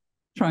be,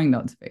 trying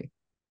not to be.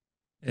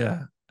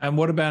 Yeah. And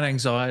what about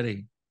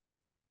anxiety?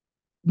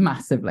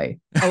 Massively.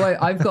 Oh,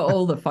 I've got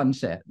all the fun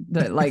shit,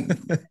 that like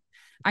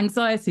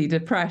anxiety,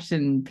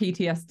 depression,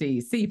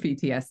 PTSD,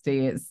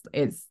 CPTSD.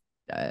 It's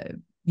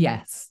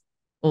yes,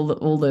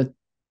 all the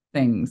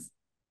things.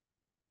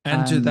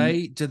 And do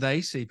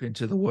they seep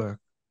into the work?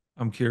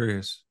 I'm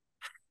curious.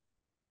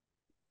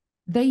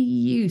 They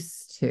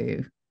used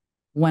to,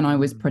 when I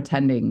was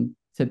pretending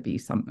to be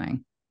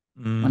something,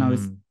 when I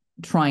was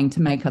trying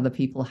to make other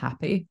people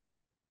happy.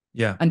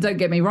 Yeah. And don't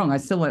get me wrong, I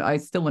still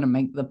want to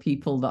make the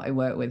people that I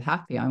work with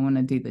happy. I want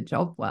to do the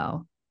job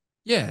well.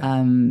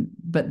 Yeah.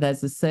 But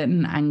there's a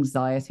certain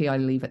anxiety I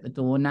leave at the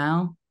door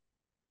now.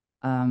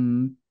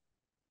 And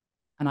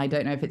I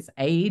don't know if it's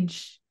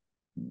age,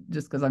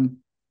 just because I'm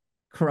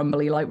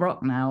crumbly like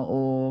rock now,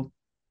 or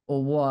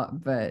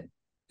what, but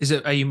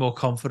are you more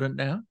confident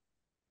now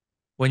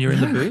when you're in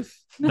the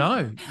booth?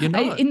 No, you're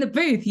not. In the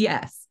booth,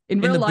 yes.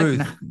 In real life,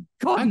 no.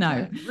 God, okay.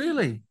 No.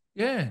 Really?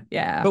 Yeah.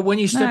 Yeah. But when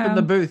you step in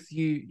the booth,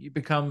 you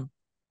become.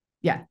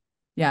 Yeah.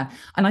 Yeah.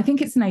 And I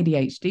think it's an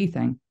ADHD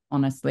thing,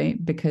 honestly,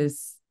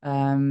 because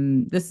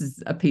this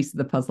is a piece of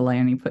the puzzle I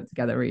only put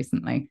together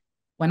recently.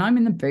 When I'm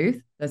in the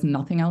booth, there's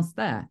nothing else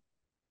there.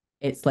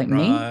 It's like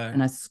me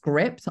and a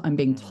script. I'm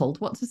being told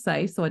what to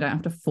say, so I don't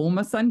have to form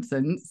a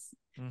sentence.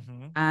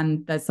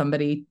 And there's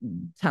somebody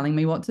telling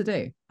me what to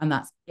do. And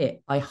that's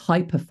it. I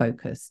hyper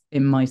focus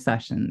in my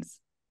sessions.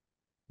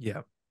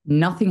 Yeah.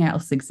 Nothing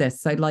else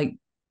exists. So like,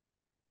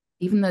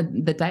 even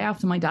the day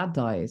after my dad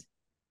died,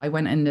 I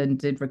went in and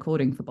did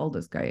recording for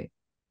Baldur's Gate.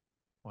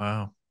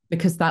 Wow.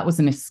 Because that was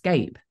an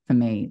escape for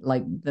me.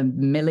 Like the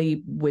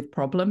Millie with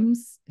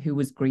problems who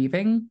was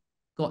grieving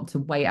got to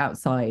wait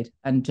outside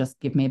and just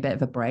give me a bit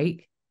of a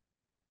break.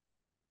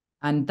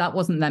 And that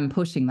wasn't them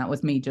pushing. That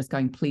was me just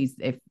going, please,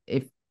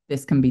 if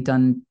this can be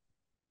done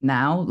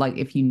now, like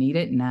if you need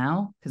it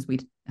now, because we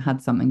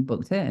had something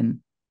booked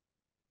in,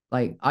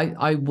 like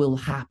I will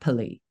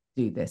happily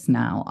do this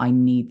now. I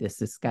need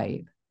this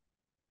escape.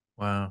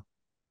 Wow.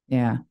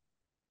 Yeah.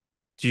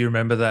 Do you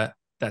remember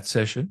that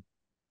session?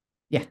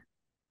 Yeah.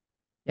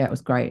 Yeah, it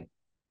was great.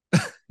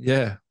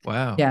 Yeah.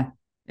 Wow. Yeah,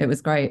 it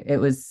was great. It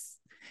was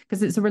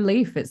because it's a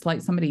relief. It's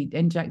like somebody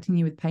injecting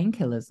you with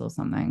painkillers or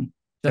something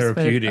just for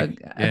Therapeutic.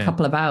 a Yeah.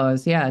 couple of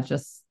hours. Yeah,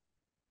 just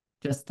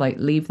like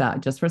leave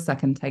that just for a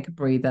second, take a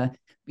breather,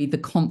 be the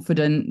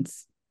confident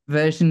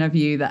version of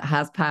you that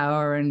has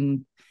power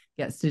and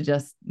gets to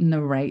just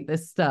narrate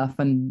this stuff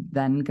and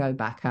then go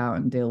back out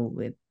and deal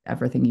with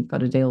everything you've got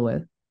to deal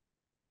with.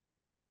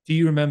 Do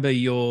you remember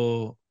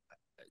your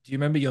do you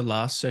remember your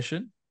last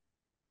session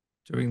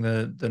doing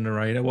the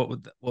narrator? What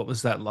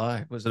was that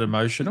like? Was it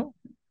emotional?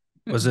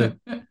 Was it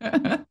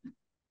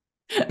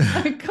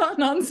I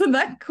can't answer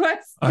that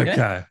question.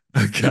 okay?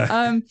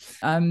 Okay.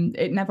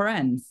 It never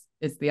ends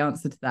is the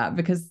answer to that,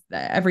 because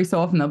every so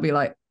often they'll be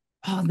like,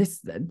 oh,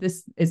 this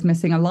is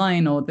missing a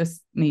line, or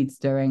this needs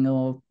doing,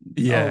 or oh,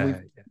 Yeah.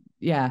 we've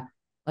yeah,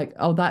 like,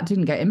 oh, that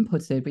didn't get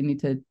inputted. We need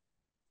to,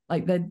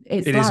 like,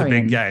 it's It is a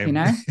big Larian, you game.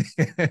 know?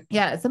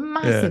 Yeah, it's a Yeah.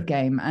 massive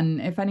game.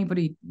 And if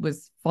anybody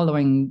was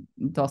following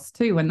DOS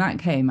 2 when that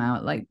came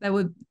out, like there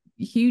were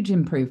huge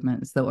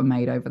improvements that were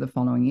made over the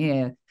following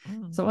year.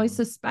 So I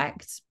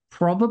suspect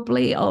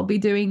probably I'll be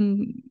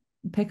doing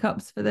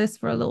pickups for this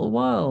for a little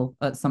while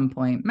at some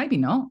point. Maybe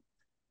not.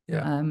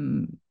 Yeah.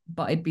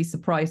 But I'd be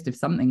surprised if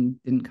something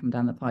didn't come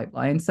down the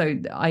pipeline. So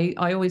I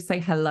always say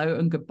hello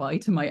and goodbye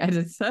to my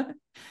editor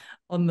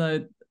on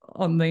the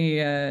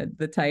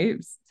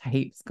tapes.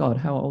 God,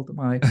 how old am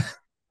I?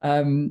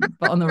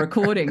 But on the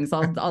recordings,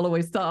 I'll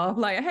always start off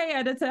like, "Hey,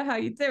 editor, how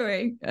you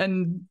doing?"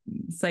 and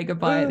say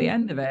goodbye at the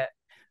end of it.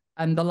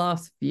 And the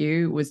last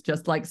few was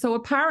just like, "So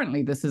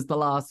apparently this is the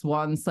last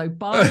one. So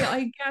bye,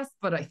 I guess."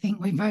 But I think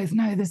we both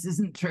know this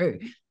isn't true.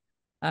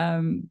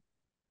 Um,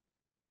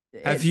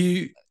 Have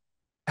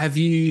it's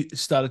you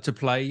started to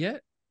play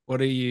yet?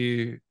 What are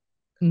you?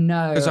 Because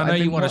No, I know I've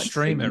you been want to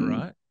stream it, watching.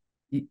 right?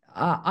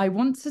 I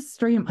want to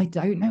stream. I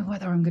don't know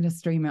whether I'm going to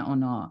stream it or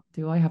not.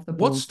 Do I have the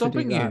What's balls to do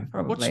stopping you? that? What's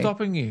Probably.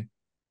 stopping you?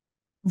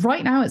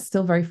 Right now, it's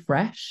still very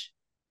fresh.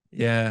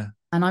 Yeah.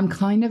 And I'm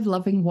kind of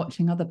loving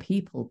watching other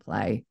people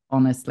play,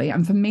 honestly.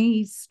 And for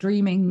me,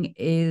 streaming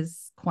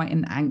is quite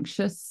an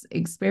anxious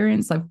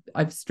experience.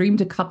 I've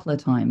streamed a couple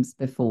of times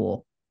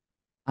before,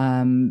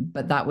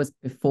 but that was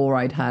before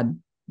I'd had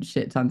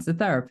shit tons of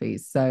therapy.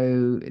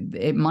 So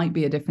it might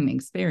be a different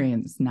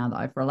experience now that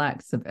I've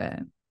relaxed a bit.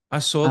 I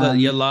saw that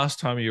your Um,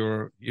 last time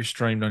you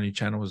streamed on your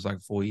channel was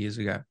like 4 years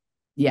ago.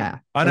 yeah,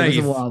 I it know was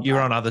a while you're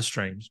back. on other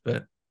streams,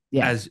 but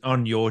Yeah, as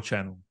on your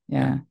channel. Yeah.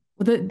 yeah.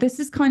 Well, this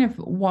is kind of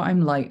what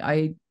I'm like.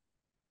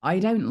 I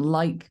don't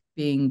like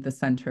being the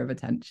center of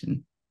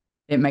attention.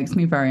 It makes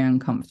me very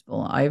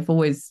uncomfortable. I've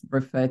always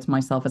referred to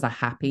myself as a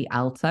happy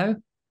alto,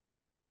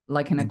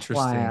 like in a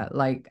choir. Interesting.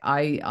 Like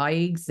I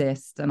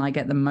exist and I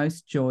get the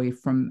most joy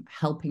from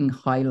helping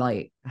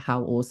highlight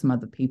how awesome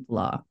other people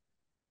are,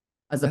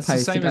 as That's the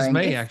opposed to same as going, me,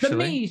 it's the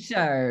actually. me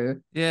show.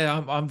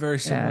 Yeah, I'm very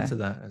similar Yeah. to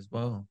that as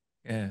well.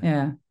 Yeah.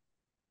 Yeah.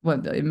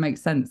 Well, it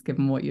makes sense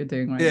given what you're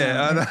doing right now,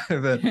 Yeah, right? I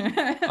know,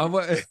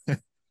 but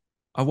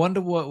I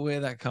wonder where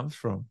that comes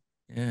from.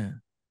 Yeah.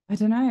 I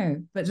don't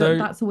know, but So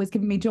that's always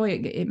given me joy.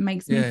 It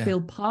makes me yeah,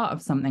 feel part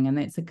of something, and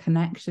it's a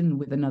connection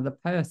with another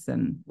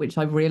person, which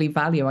I really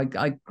value.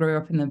 I grew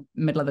up in the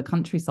middle of the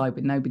countryside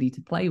with nobody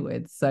to play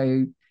with,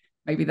 so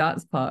maybe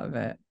that's part of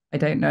it. I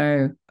don't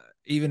know.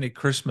 even at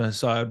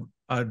Christmas, I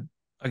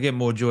get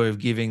more joy of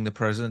giving the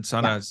presents. I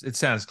Yeah, know it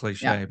sounds yeah.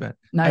 cliche, but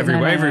No, no, no,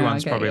 no. I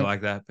everyone's get probably you.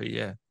 like that. But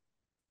yeah,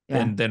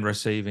 Yeah, then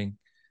receiving.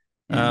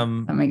 yeah.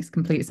 That makes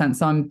complete sense.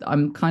 So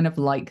I'm kind of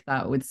like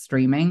that with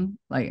streaming.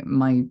 Like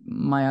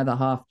my other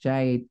half,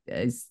 Jay,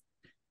 is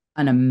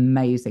an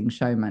amazing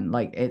showman.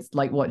 Like it's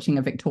like watching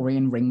a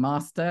Victorian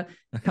ringmaster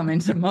come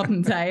into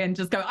modern day and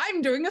just go,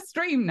 I'm doing a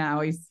stream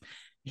now.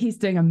 He's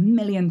doing a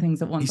million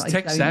things at once. He's I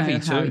tech don't know savvy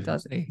how he too,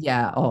 does isn't it. he?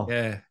 Yeah. Oh,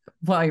 Yeah.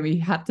 well, he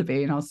had to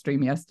be in our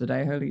stream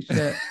yesterday. Holy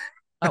shit.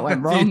 That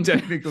went A few wrong.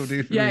 technical Yeah, he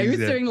difficulties. was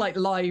Yeah. doing like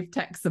live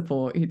tech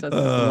support. He does this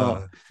a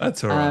lot.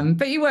 That's all right.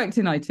 But he worked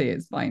in IT.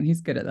 It's fine.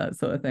 He's good at that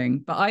sort of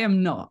thing. But I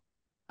am not.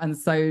 And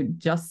so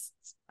just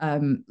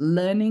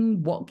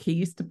learning what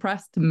keys to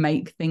press to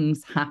make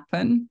things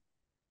happen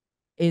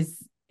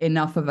is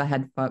enough of a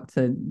head fuck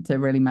to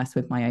really mess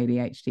with my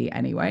ADHD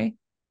anyway.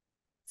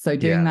 So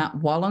doing Yeah. that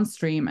while on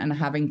stream and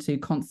having to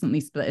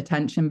constantly split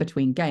attention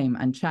between game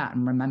and chat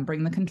and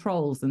remembering the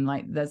controls, and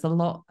like there's a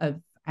lot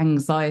of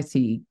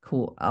anxiety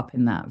caught up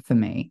in that for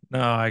me.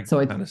 No, I So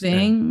I understand.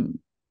 think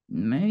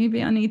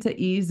maybe I need to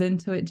ease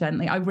into it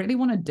gently. I really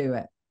want to do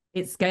it.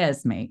 It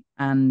scares me,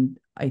 and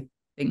I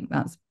think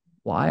that's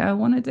why I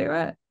want to do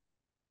it.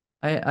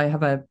 I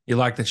have a You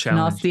like the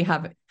challenge. nasty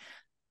habit.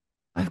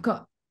 I've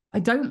got I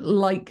don't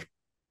like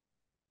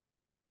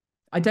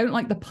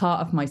the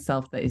part of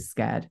myself that is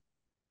scared,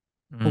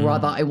 or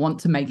rather, Mm. I want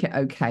to make it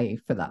okay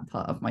for that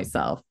part of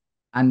myself.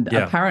 And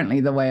Yeah. apparently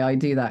the way I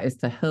do that is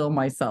to hurl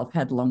myself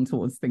headlong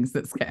towards things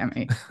that scare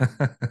me.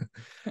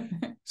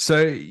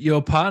 So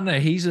your partner,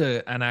 he's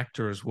an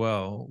actor as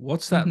well.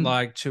 What's that Mhm.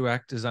 like, two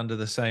actors under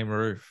the same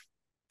roof?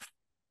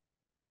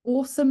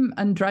 Awesome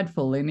and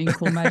dreadful in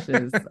equal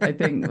measures. I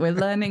think we're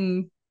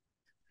learning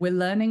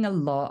a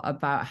lot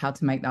about how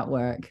to make that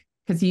work,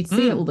 because you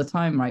see it all Mm, the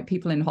time, right?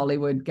 People in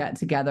Hollywood get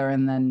together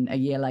and then a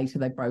year later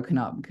they've broken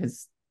up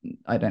because,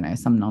 I don't know,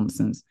 some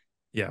nonsense.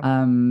 yeah.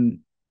 Um,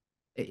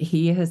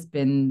 he has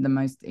been the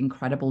most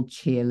incredible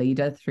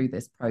cheerleader through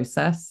this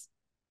process.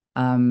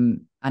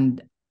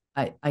 And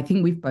I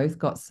think we've both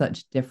got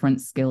such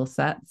different skill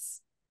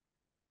sets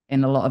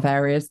in a lot of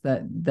areas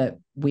that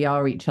we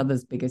are each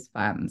other's biggest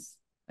fans.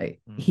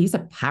 Like, Mm. he's a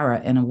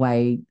parrot in a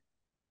way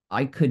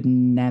I could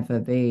never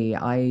be.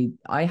 I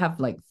have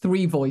like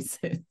three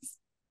voices,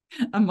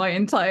 and my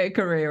entire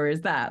career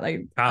is that.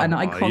 Like, Come and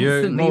I on,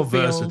 you're constantly more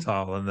feel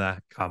versatile than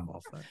that. Come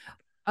off it.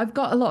 I've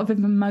got a lot of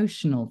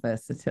emotional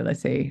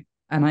versatility.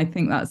 And I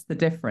think that's the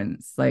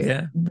difference. Like,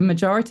 Yeah. the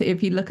majority,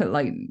 if you look at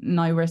like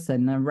Narrator,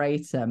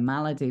 Narrator,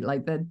 Malady,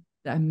 like they're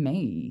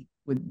me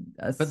with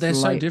a But they're so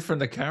slight. different,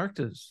 the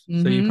characters. So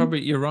Mm-hmm.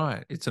 you're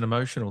right. It's an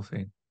emotional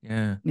thing.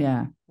 Yeah.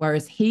 Yeah.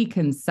 Whereas he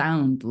can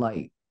sound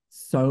like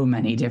so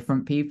many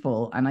different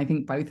people. And I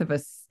think both of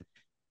us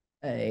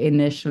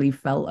initially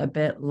felt a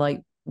bit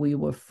like we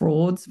were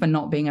frauds for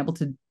not being able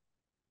to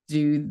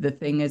do the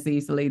thing as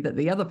easily that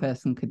the other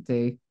person could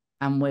do.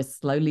 And we're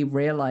slowly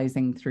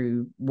realizing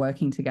through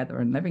working together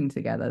and living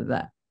together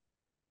that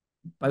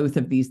both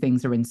of these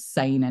things are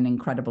insane and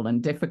incredible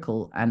and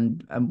difficult.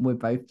 And we're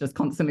both just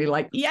constantly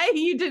like, yay,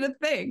 you did a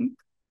thing.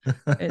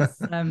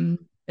 It's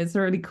it's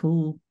a really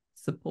cool,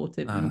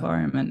 supportive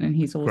environment, and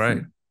he's Great.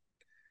 awesome.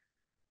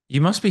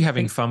 You must be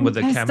having fun with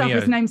the Stuff. His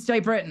cameo. name's Jay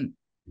Britton.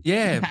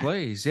 Yeah, Yeah.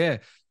 please. Yeah.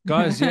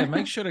 Guys, yeah,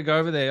 make sure to go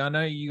over there. I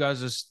know you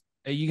guys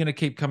are you going to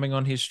keep coming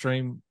on his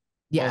stream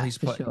while Yeah, he's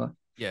for playing? sure.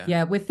 Yeah.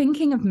 Yeah, we're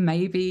thinking of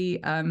maybe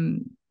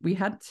we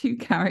had two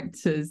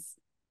characters.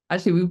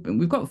 Actually,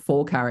 we've got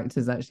four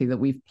characters actually that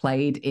we've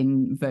played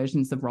in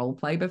versions of role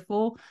play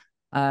before.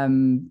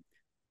 Um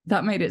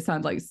that made it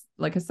sound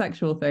like a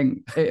sexual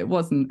thing. It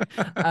wasn't.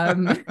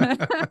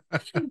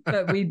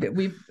 But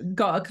we've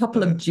got a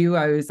couple of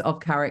duos of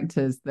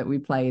characters that we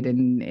played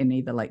in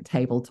either like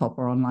tabletop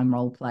or online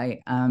role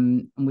play.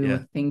 And we Yeah.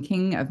 were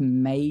thinking of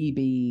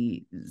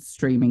maybe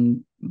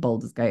streaming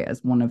Baldur's Gate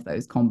as one of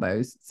those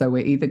combos. So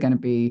we're either going to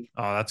be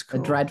Oh, that's a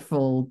cool.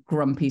 dreadful,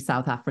 grumpy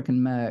South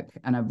African merc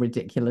and a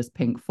ridiculous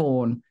pink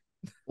fawn,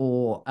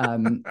 or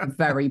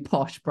very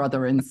posh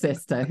brother and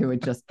sister who are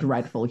just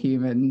dreadful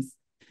humans.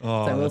 So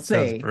Oh, we'll that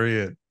sounds see.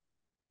 brilliant.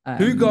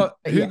 Who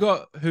Yeah.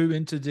 got who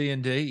into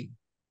D&D?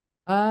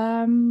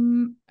 I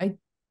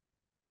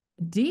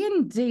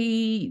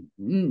D&D,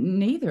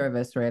 neither of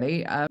us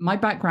really. My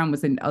background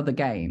was in other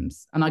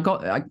games, and I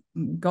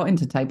got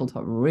into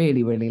tabletop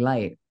really, really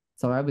late.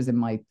 So I was in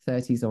my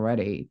 30s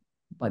already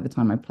by the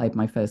time I played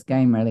my first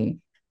game, really.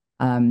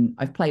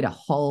 I've played a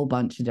whole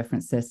bunch of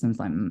different systems,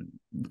 like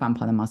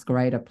Vampire the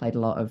Masquerade. I played a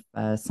lot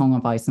of Song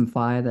of Ice and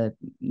Fire, the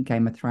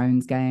Game of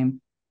Thrones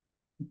game.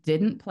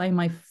 Didn't play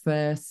my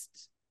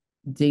first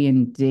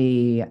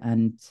D&D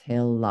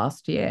until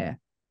last year,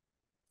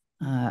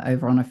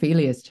 over on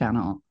Aphelia's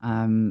channel,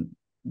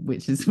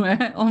 which is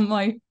where on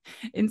my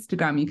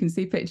Instagram you can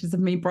see pictures of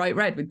me bright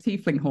red with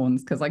tiefling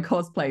horns because I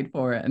cosplayed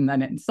for it, and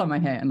then it summer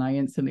hit and I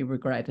instantly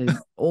regretted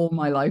all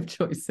my life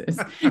choices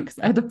because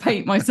I had to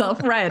paint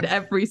myself red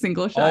every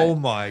single show. Oh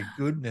my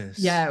goodness.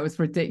 Yeah, it was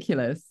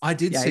ridiculous. I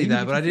did Yeah, see you that,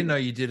 need but to I see didn't know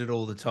it. you did it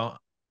all the time.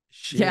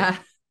 Shit. Yeah.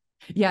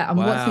 Yeah, and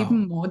what's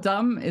even Wow. more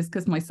dumb is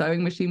because my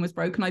sewing machine was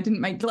broken, I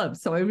didn't make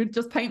gloves. So I would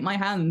just paint my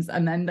hands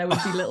and then there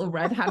would be little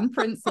red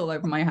handprints all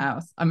over my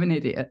house. I'm an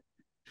idiot.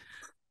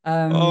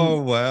 Oh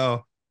Um,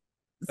 wow.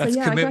 so That's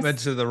yeah, I commitment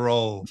guess, to the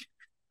role.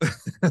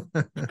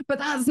 but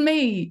that's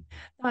me.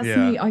 That's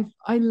Yeah. me.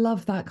 I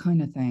love that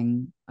kind of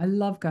thing. I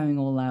love going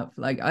all out.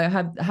 Like, I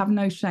have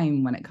no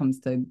shame when it comes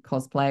to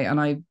cosplay, and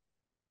I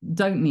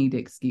don't need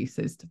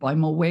excuses to buy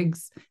more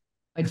wigs.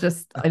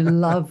 I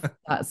love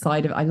that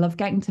side of it. I love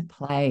getting to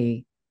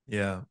play.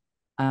 Yeah.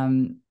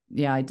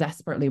 Yeah, I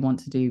desperately want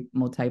to do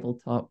more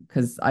tabletop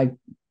because I've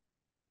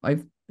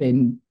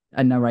been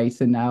a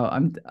narrator now.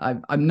 I'm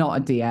not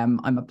a DM.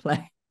 I'm a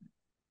play.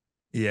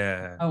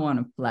 Yeah. I want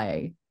to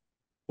play.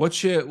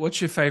 What's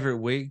your favorite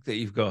wig that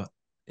you've got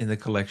in the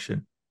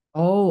collection?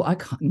 Oh, I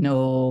can't.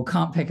 No,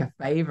 can't pick a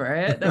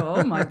favorite. They're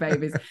all my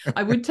babies.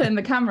 I would turn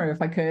the camera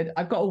if I could.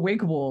 I've got a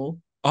wig wall.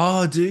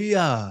 Oh, do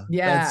ya? That's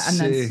Yeah, and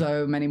then sick.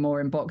 so many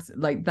more in box.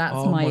 Like, that's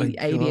Oh my my God.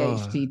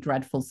 ADHD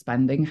dreadful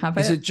spending Is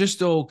habit. it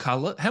just all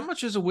color? How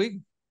much is a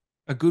wig?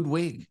 A good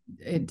wig?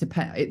 It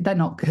depends. They're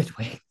not good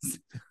wigs.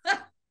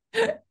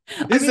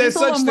 I Is mean, there it's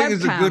all such on thing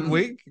as a good webcam.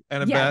 wig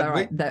and a Yeah, bad they're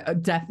right. wig? They're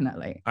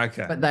definitely,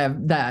 Okay. but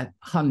they're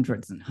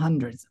hundreds and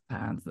hundreds of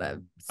pounds.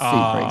 They're super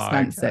Oh, okay.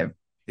 expensive.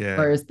 Yeah.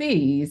 Whereas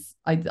these,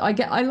 I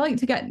like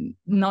to get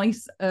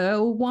nice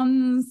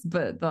ones,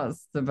 but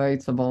that's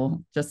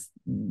debatable. Just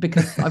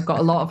because I've got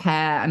a lot of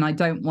hair and I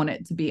don't want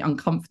it to be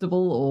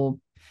uncomfortable or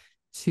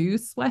too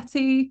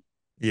sweaty.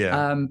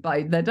 Yeah.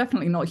 But they're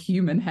definitely not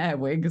human hair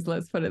wigs,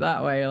 let's put it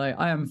that way. Like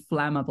I am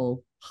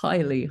flammable,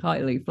 highly,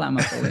 highly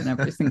flammable in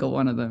every single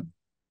one of them.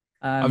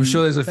 I'm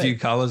sure there's a But few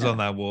colors yeah. on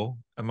that wall.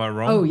 Am I Oh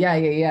wrong? yeah,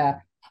 yeah, yeah.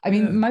 I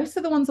mean, Yeah. most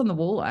of the ones on the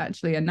wall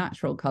actually are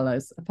natural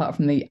colors, apart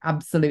from the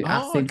absolute Oh,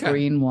 acid okay.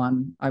 green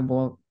one I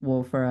wore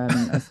for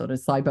a sort of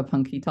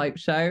cyberpunky type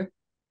show.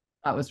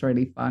 That was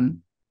really fun.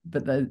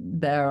 But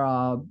there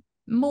are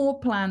more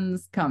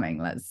plans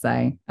coming, let's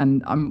say,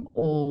 and I'm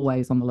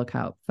always on the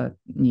lookout for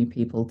new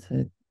people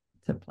to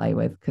play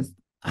with because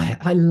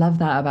I love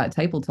that about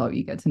tabletop.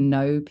 You get to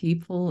know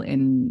people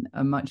in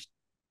a much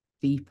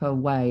deeper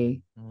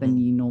way than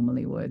Mm. you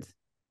normally would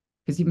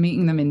because you're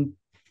meeting them in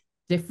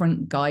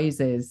different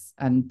guises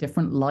and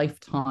different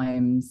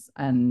lifetimes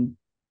and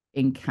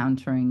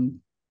encountering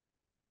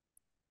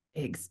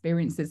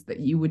experiences that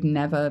you would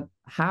never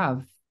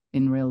have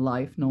in real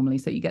life normally.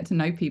 So you get to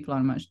know people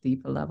on a much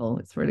deeper level.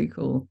 It's really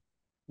cool.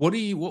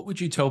 What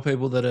would you tell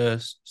people that are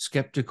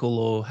skeptical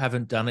or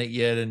haven't done it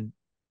yet, and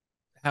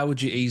how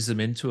would you ease them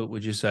into it,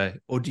 would you say?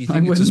 Or do you I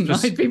think it's a wouldn't.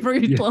 specific? I'd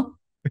be Yeah. brutal.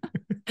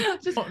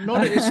 Just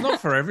Not it's not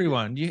for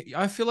everyone.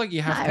 I feel like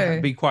you have to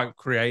no. be quite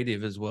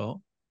creative as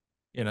well,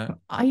 you know.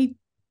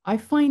 I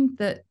find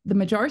that the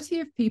majority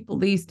of people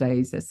these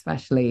days,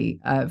 especially,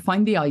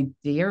 find the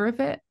idea of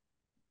it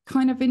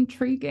kind of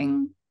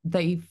intriguing.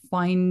 They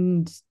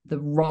find the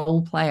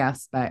role play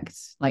aspect,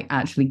 like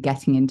actually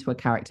getting into a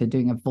character,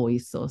 doing a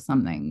voice or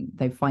something,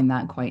 they find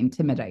that quite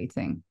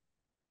intimidating.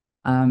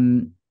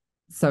 Um,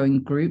 so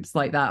in groups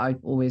like that,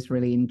 I've always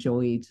really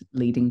enjoyed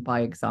leading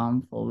by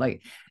example.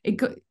 Like it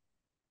could,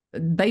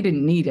 they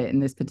didn't need it in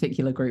this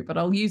particular group, but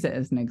I'll use it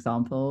as an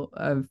example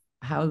of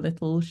how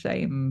little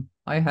shame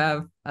I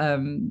have.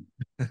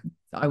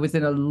 I was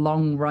in a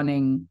long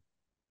running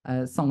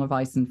Song of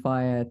Ice and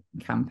Fire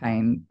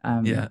campaign,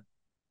 Yeah.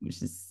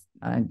 which is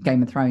Game of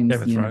Game Thrones of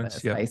Thrones.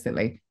 universe, Yep.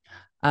 basically.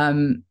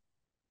 Um,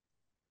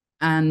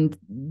 and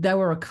there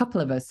were a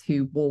couple of us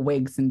who wore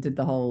wigs and did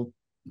the whole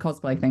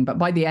cosplay thing. But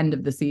by the end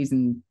of the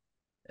season,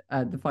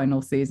 the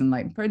final season,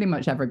 like pretty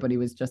much everybody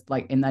was just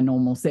like in their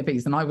normal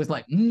civvies. And I was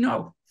like,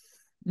 no,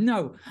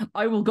 no,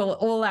 I will go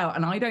all out.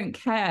 And I don't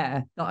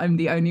care that I'm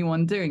the only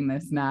one doing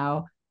this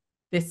now.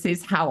 This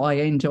is how I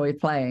enjoy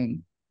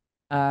playing.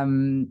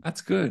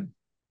 That's good.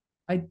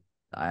 I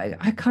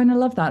I kind of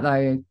love that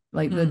though,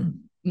 like the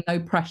Hmm. no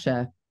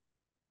pressure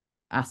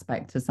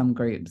aspect to some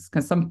groups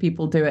because some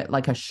people do it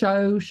like a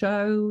show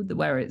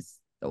where it's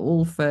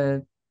all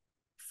for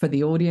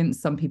the audience.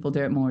 Some people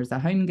do it more as a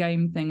home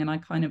game thing, and I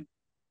kind of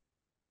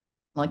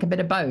like a bit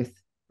of both,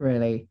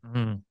 really.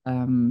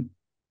 Hmm.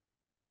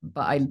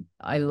 But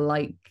I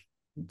like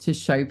to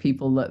show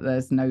people that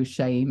there's no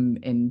shame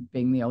in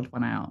being the odd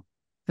one out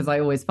because I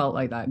always felt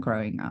like that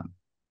growing up.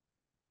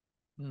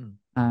 Hmm.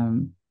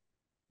 Um,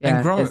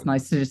 And yeah, it's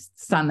nice to just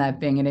stand there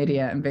being an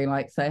idiot and being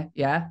like, "Say,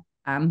 yeah,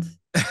 and."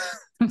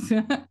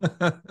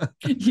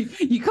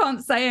 You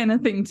can't say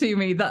anything to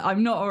me that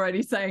I'm not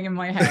already saying in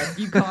my head.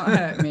 You can't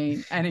hurt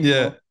me Yeah.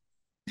 anymore.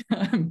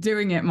 I'm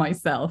doing it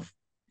myself.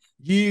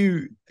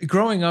 You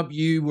growing up,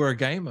 you were a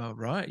gamer,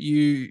 right?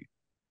 You've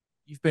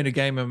been a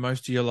gamer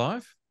most of your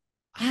life.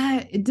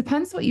 It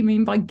depends what you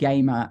mean by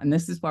gamer. And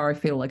this is where I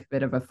feel like a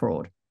bit of a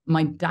fraud.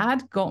 My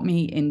dad got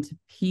me into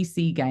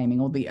PC gaming,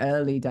 or the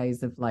early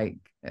days of like,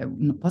 it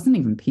wasn't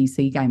even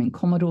PC gaming,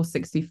 Commodore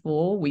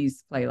 64. We used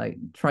to play like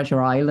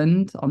Treasure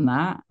Island on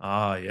that.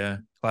 Ah, yeah,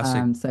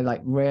 classic. So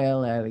like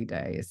real early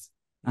days.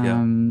 Yeah,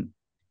 Um,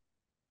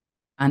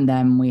 and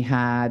then we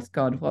had,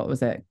 God, what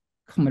was it?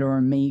 Commodore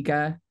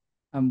Amiga.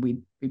 And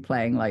we'd be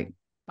playing like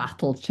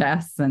battle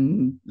chess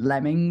and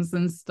lemmings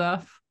and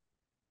stuff.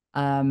 But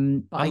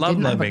I I love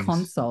didn't have a Lemmings.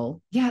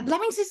 console. Yeah,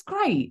 Lemmings is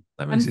great.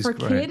 Lemmings And is for a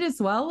great. kid as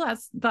well,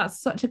 that's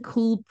such a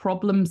cool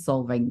problem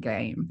solving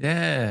game.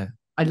 Yeah,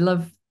 I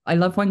love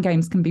when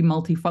games can be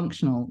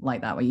multifunctional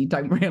like that, where you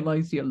don't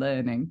realize you're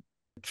learning,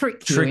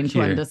 trick you trick into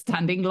you.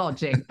 understanding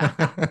logic.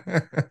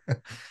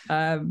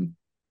 um,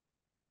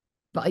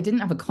 but I didn't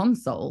have a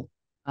console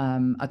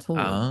at all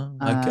Ah,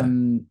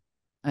 okay.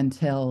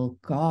 until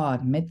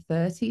God mid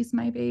 30s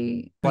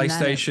maybe, and then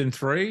PlayStation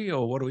 3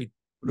 or what are we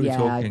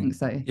yeah, I think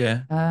talking? so.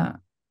 Yeah.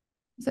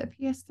 Is it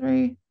a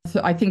PS3?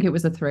 So I think it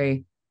was a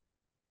three.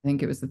 I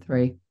think it was a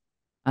three.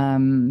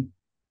 Um,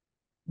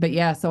 but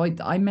yeah, so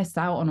I missed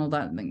out on all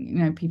that. You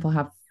know, people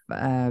have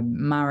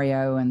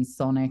Mario and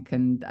Sonic,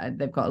 and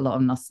they've got a lot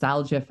of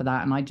nostalgia for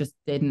that, and I just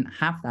didn't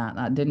have that.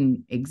 That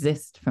didn't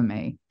exist for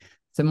me.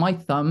 So my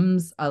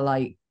thumbs are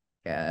like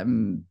uh,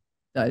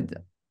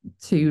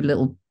 two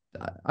little.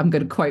 I'm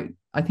going to quote.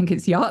 I think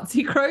it's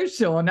Yahtzee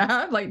Croshaw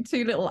now, like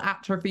two little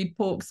atrophied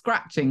pork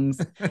scratchings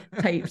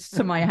taped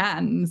to my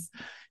hands.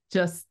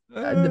 Just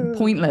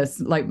pointless.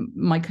 Like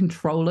my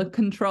controller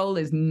control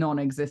is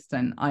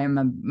non-existent. I am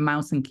a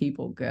mouse and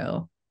keyboard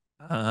girl.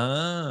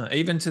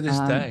 Even to this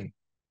Um, day.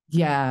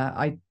 yeah,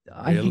 I think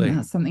Really?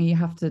 that's something you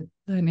have to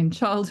learn in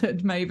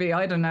childhood. Maybe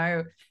I don't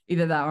know.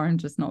 Either that or I'm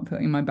just not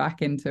putting my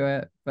back into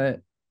it.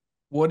 But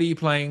What are you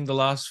playing the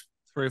last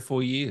 3 or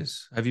 4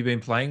 years? Have you been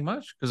playing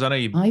much? Because I know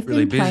you're I've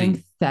really been busy.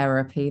 playing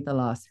therapy the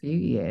last few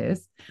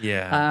years.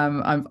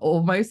 Yeah. I've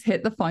almost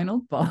hit the final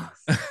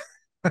boss.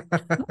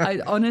 I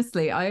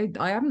honestly, I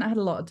haven't had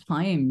a lot of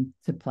time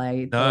to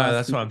play the No, last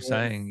that's few what I'm years.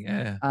 saying.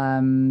 Yeah.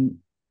 Um,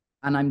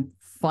 and I'm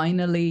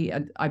finally,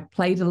 I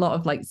played a lot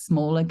of like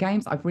smaller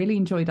games. I've really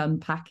enjoyed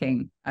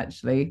unpacking,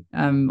 actually.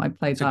 I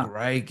played It's a that.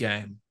 great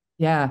game.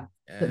 Yeah.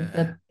 Yeah.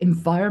 The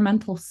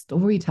environmental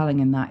storytelling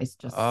in that is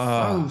just so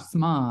Oh,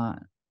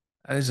 smart.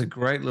 that is a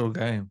great little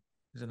game,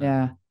 isn't it?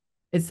 Yeah.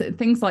 It's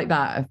things like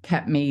that have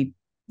kept me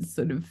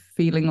sort of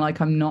feeling like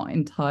I'm not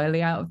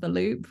entirely out of the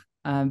loop.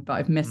 But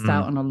I've missed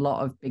out Mm. on a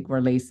lot of big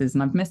releases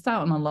and I've missed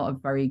out on a lot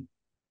of very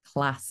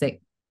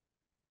classic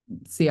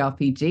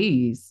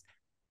CRPGs,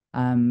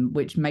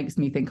 which makes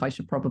me think I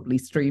should probably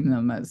stream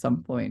them at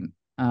some point.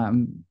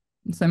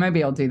 So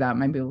maybe I'll do that.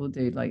 Maybe we'll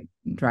do like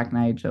Dragon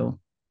Age or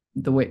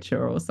The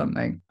Witcher or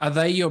something. Are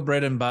they your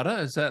bread and butter?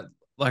 Is that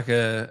like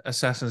a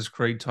Assassin's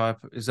Creed type?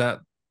 Is that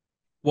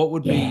what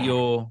would be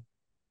Yeah.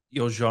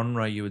 your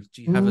genre? Do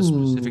you have a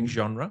specific Ooh,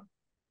 genre?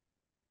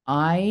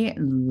 I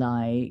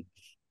like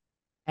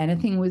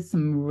anything with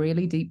some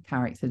really deep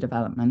character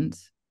development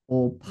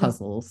or Yeah.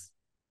 puzzles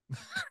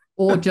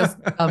or just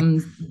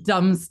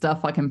dumb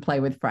stuff I can play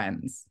with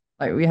friends.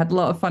 Like we had a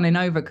lot of fun in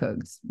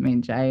Overcooked, me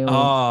and Jay, Oh, or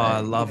I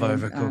love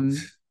Overcooked,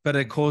 but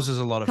it causes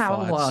a lot of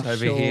Power fights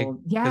over Wash, here or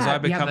because I yeah,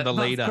 become but the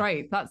that's leader.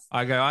 great.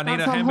 I go, I need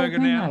That's a our whole hamburger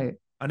thing, now. though.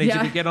 I need you to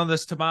Yeah, get on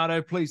this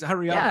tomato, please.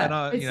 Hurry up. And yeah,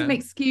 I, it's an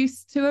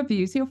excuse to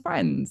abuse your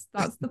friends.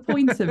 That's the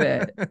point of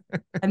it.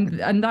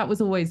 And that was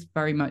always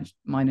very much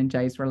mine and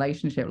Jay's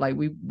relationship. Like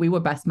we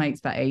were best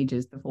mates for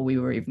ages before we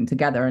were even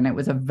together, and it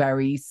was a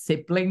very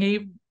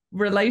siblingy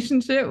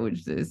relationship,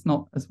 which is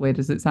not as weird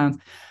as it sounds.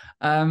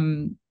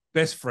 Um,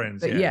 Best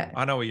friends. but Yeah, yeah,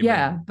 I know what you mean.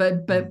 yeah,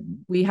 but Mm.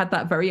 we had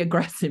that very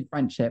aggressive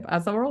friendship,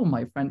 as are all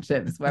my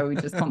friendships, where we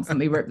just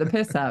constantly rip the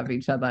piss out of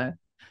each other.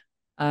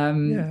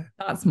 Yeah.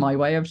 That's my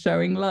way of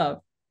showing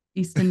love,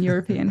 Eastern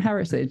European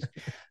heritage.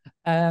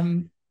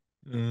 Um,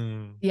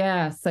 Mm.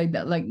 yeah, so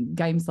that, like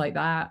games like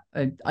that,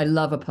 I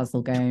love a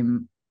puzzle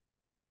game.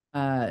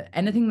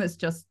 Anything that's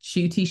just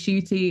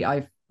shooty,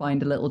 I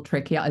find a little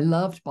tricky. I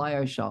loved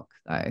BioShock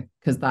though,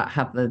 because that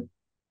had the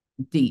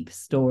deep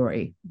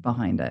story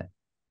behind it.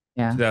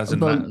 Yeah,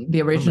 2009. the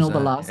When was original The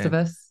that? Last Yeah. of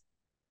Us,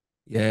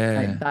 like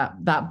Yeah.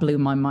 that blew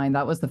my mind.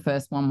 That was the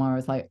first one where I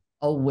was like,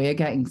 oh, we're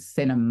getting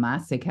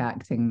cinematic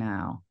acting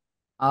now.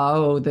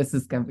 Oh, this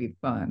is gonna be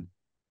fun.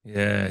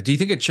 Yeah. Do you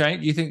think it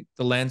changed? Do you think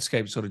the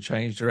landscape sort of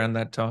changed around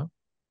that time?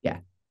 Yeah,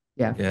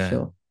 yeah, for Yeah.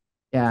 sure.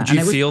 Yeah, Could and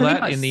you it was feel pretty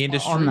that much in the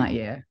spot on industry? that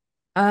year.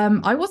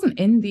 I wasn't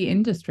in the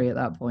industry at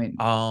that point.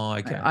 Oh,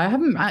 okay. I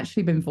haven't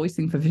actually been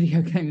voicing for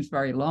video games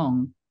very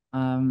long.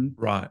 Um,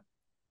 Right.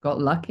 got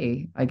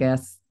lucky, I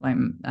guess. Like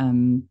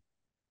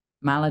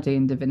Malady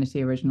in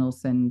Divinity Original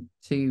Sin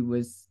 2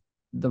 was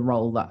the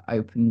role that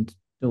opened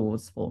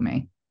doors for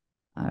me.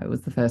 It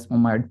was the first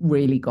one where I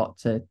really got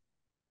to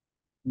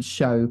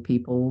show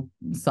people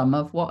some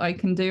of what I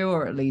can do,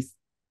 or at least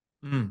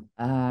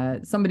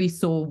Mm. somebody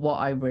saw what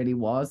I really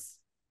was.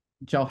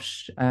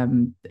 Josh,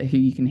 who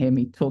you can hear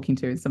me talking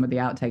to in some of the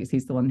outtakes,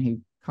 he's the one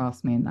who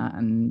cast me in that,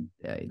 and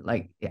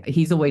like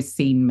he's always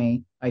seen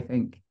me. I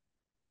think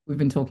we've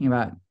been talking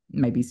about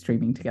maybe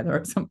streaming together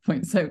at some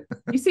point, so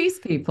he sees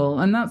people,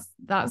 and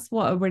that's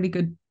what a really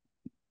good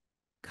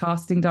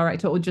casting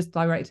director or just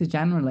director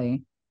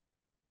generally.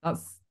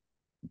 That's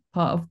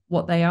part of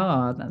what they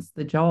are. That's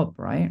the job,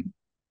 right?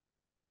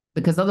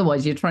 Because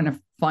otherwise, you're trying to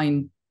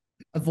find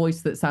a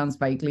voice that sounds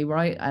vaguely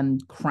right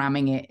and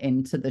cramming it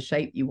into the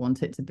shape you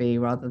want it to be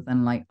rather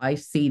than like I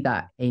see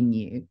that in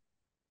you,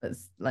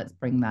 let's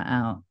bring that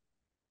out.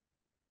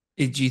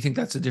 Do you think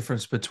that's a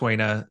difference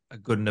between a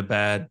good and a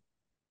bad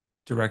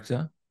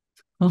director?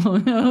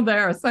 Oh,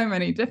 there are so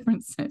many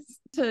differences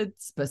to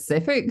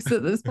specifics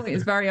at this point.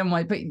 It's very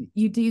unwide, but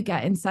you do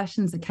get in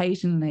sessions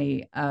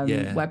occasionally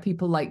Yeah. where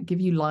people like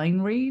give you line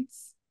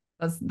reads.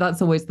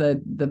 That's always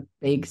the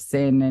big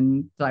sin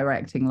in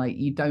directing. Like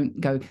you don't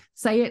go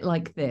say it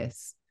like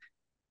this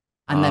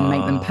and then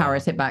make them Ah.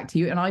 parrot it back to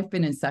you. And I've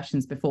been in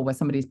sessions before where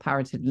somebody's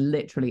parroted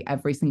literally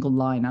every single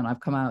line, and I've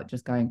come out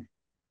just going,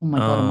 "Oh my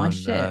god, am I Oh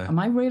shit? no. Am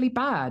I really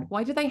bad?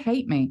 Why do they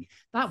hate me?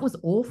 That was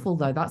awful,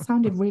 though. That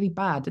sounded really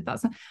bad. Did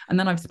that sound?" And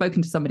then I've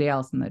spoken to somebody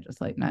else, and they're just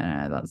like, "No,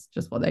 that's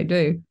just what they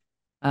do."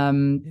 I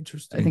think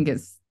Interesting.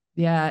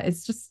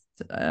 it's just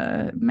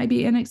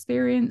maybe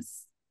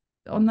inexperience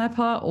on their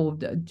part, or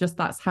just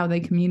that's how they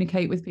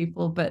communicate with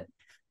people. But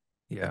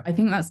Yeah. I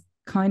think that's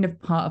kind of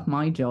part of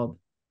my job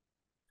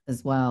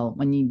as well.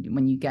 When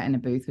you get in a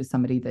booth with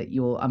somebody that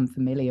you're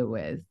unfamiliar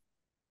with,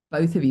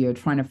 both of you are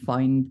trying to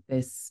find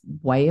this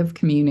way of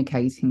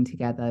communicating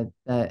together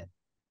that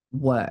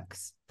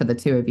works for the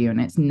two of you, and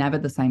it's never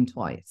the same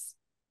twice.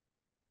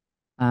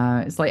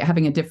 It's like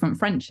having a different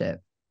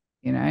friendship.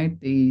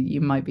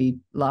 You might be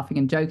laughing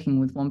and joking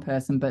with one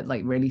person, but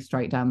like really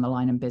straight down the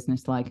line and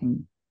business-like,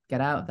 and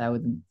get out there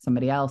with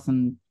somebody else.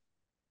 And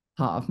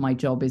part of my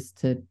job is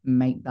to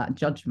make that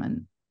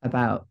judgment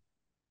about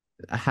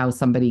how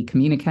somebody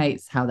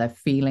communicates, how they're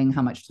feeling,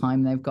 how much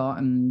time they've got,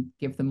 and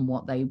give them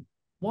what they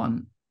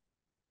want.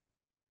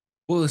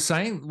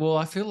 Well,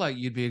 I feel like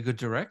you'd be a good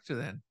director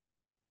then.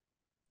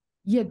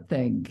 You'd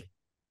think.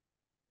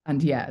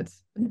 And yet,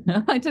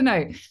 I don't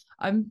know.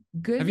 I'm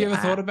good Have you ever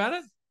at thought about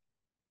it?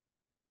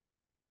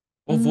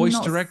 Or voice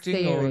not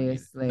directing or no?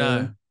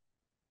 seriously,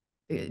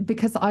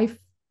 because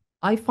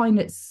I find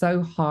it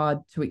so hard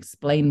to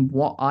explain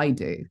what I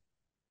do.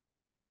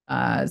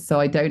 So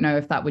I don't know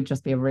if that would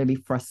just be a really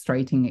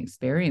frustrating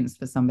experience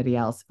for somebody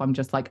else. If I'm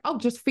just like, oh,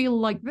 just feel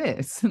like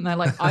this. And they're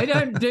like, I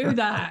don't do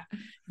that.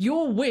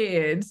 You're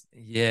weird.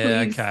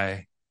 Yeah, Please.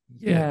 okay.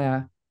 Yeah,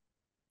 Yeah.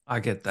 I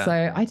get So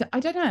that. I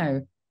don't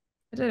know.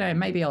 I don't know.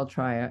 Maybe I'll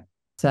try it.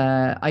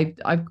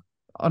 I've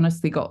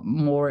honestly got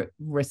more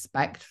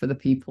respect for the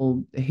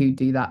people who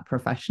do that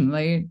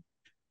professionally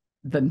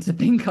than to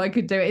think I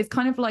could do it. It's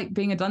kind of like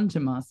being a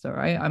dungeon master,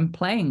 right? I'm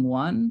playing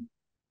one,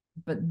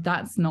 but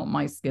that's not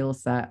my skill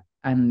set.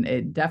 And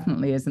it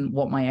definitely isn't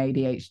what my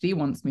ADHD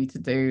wants me to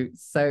do.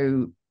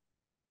 So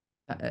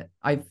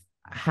I've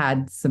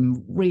had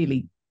some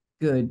really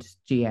good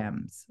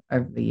GMs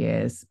over the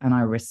years, and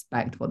I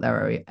respect what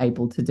they're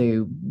able to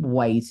do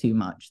way too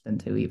much than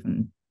to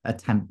even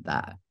attempt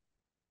that.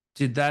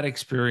 Did that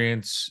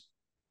experience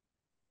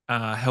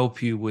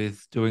help you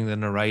with doing the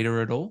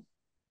narrator at all?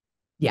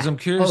 Because Yeah. I'm Oh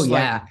curious, like,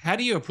 yeah. how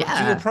do you approach? Do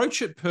you Yeah.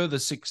 approach it per the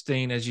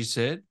 16, as you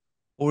said,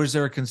 or is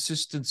there a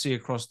consistency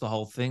across the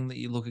whole thing that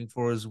you're looking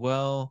for as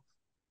well?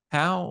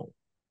 How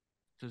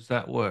does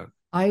that work?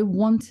 I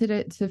wanted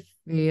it to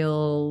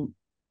feel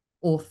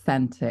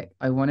authentic.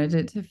 I wanted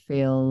it to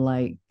feel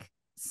like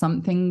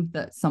something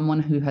that someone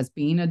who has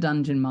been a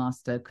dungeon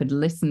master could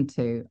listen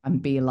to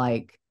and be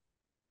like,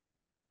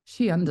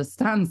 she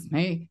understands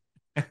me.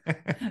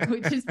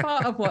 Which is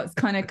part of what's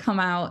kind of come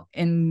out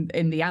in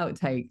the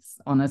outtakes,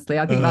 honestly.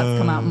 I think that's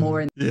come out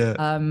more in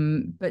Yeah.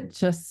 but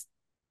just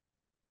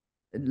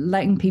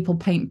letting people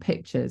paint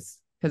pictures,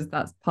 because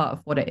that's part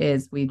of what it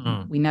is. We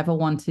never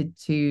wanted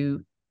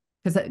to,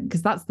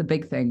 because that's the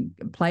big thing.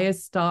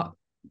 Players start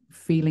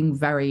feeling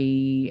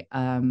very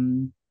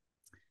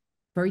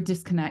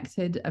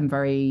disconnected and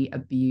very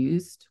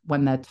abused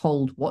when they're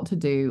told what to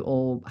do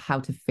or how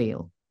to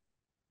feel.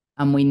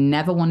 And we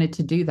never wanted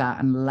to do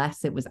that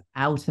unless it was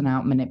out and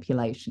out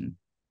manipulation.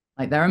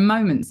 Like there are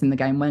moments in the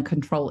game when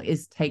control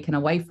is taken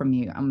away from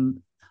you.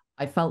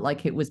 I felt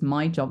like it was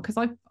my job, because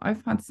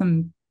I've had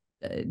some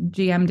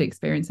GM'd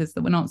experiences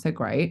that were not so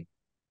great.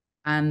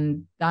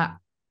 And that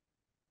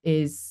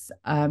is,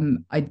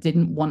 I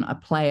didn't want a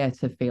player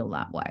to feel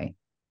that way.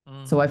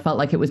 So I felt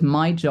like it was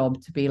my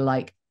job to be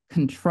like,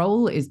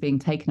 control is being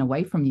taken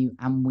away from you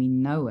and we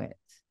know it.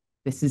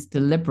 This is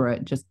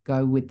deliberate. Just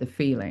go with the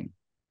feeling.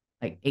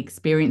 Like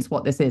experience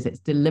what this is.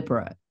 It's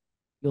deliberate.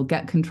 You'll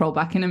get control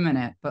back in a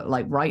minute, but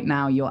like right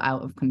now you're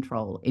out of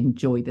control.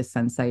 Enjoy this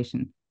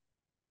sensation.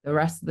 The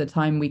rest of the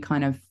time we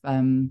kind of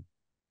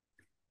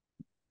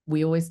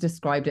we always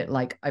described it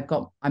like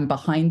I'm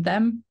behind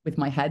them with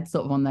my head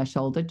sort of on their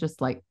shoulder, just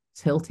like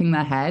tilting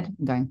their head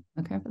and going,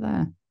 okay, over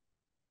there.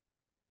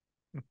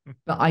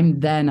 But I'm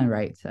their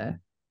narrator.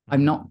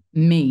 I'm not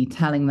me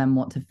telling them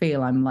what to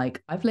feel. I'm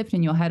like, I've lived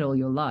in your head all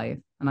your life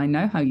and I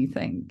know how you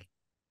think.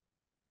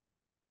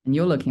 And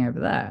you're looking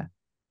over there.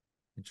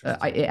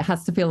 It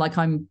has to feel like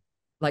I'm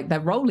like they're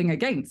rolling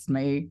against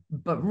me,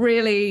 but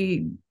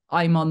really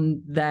I'm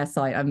on their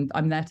side.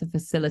 I'm there to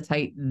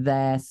facilitate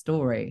their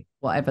story,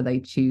 whatever they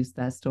choose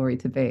their story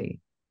to be.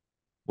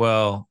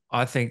 Well,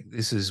 I think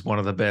this is one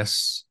of the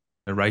best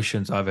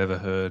narrations I've ever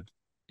heard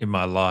in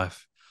my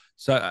life.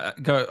 So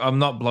I'm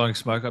not blowing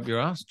smoke up your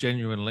ass,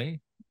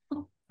 genuinely.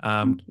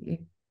 Thank you.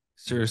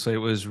 Seriously, it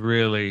was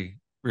really,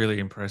 really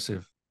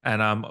impressive.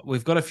 And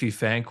we've got a few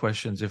fan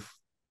questions if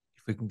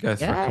we can go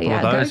through a couple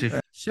of those.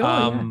 If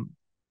Sure,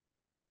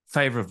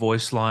 favorite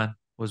voice line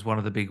was one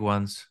of the big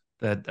ones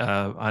that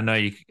I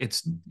know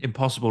it's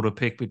impossible to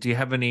pick, but do you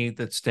have any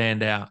that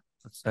stand out?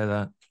 Let's say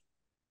that.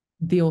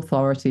 the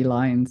authority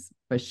lines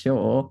for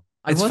sure.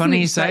 It's funny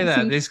you say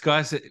that. This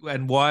guy said,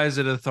 and why is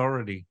it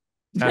authority?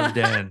 Have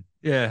Dan.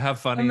 Yeah, how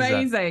funny is that?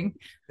 Amazing.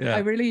 Yeah. I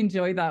really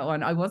enjoyed that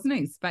one. I wasn't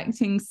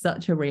expecting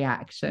such a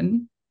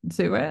reaction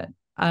to it.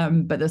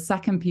 But the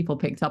second people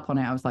picked up on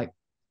it, I was like,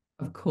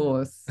 of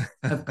course,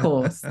 of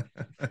course.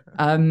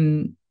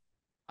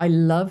 I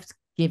loved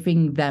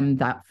giving them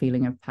that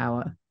feeling of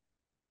power,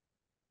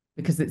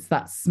 because it's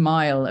that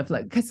smile of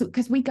like,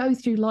 because we go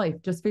through life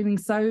just feeling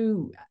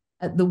so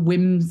at the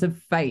whims of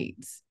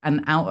fate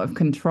and out of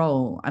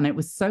control. And it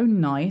was so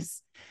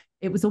nice.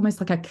 It was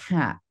almost like a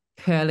cat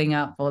curling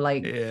up, or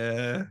like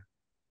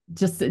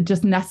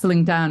just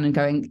nestling down and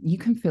going, you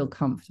can feel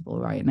comfortable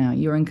right now.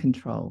 You're in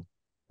control.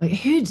 Like,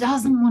 who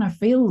doesn't want to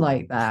feel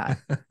like that?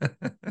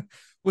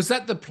 Was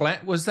that the plan?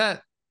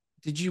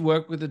 Did you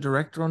work with the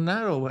director on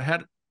that, or how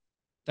did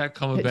that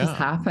come about? It just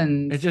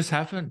happened. It just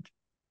happened.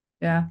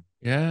 Yeah.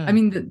 Yeah. I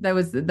mean, there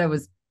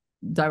was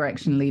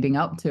direction leading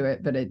up to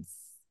it, but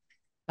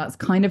that's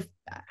kind of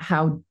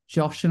how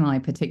Josh and I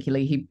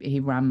particularly, he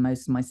ran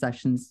most of my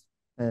sessions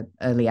for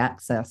early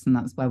access, and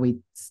that's where we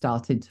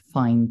started to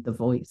find the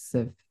voice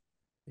of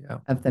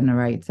the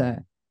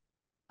narrator.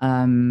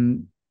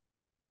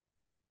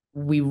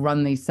 We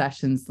run these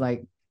sessions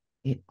like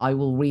I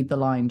will read the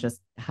line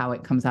just how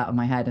it comes out of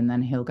my head, and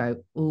then he'll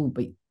go, oh,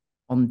 but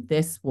on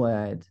this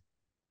word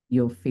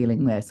you're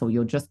feeling this, or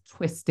you're just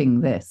twisting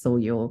this,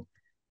 or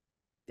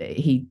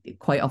he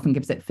quite often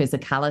gives it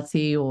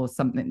physicality or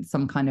something,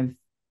 some kind of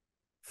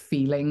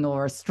feeling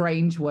or a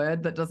strange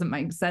word that doesn't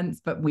make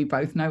sense, but we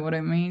both know what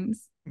it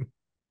means.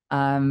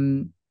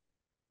 So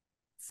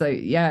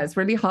yeah, it's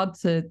really hard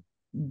to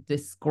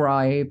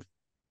describe.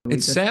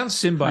 It sounds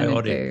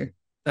symbiotic.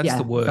 That's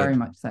the word. Very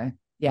much so.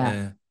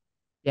 Yeah.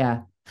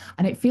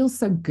 And it feels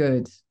so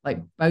good. Like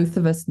both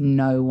of us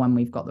know when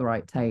we've got the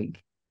right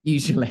take,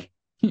 usually.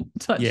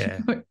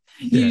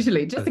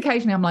 Usually. Just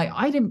occasionally I'm like,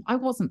 I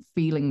wasn't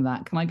feeling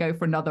that. Can I go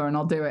for another? And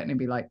I'll do it. And he'd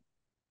be like,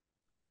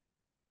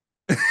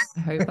 I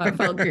hope that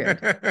felt good.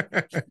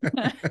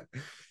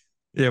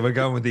 Yeah, we're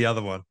going with the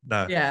other one.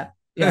 No. Yeah.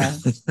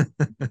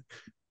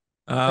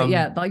 But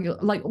yeah,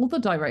 like all the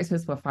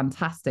directors were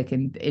fantastic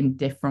in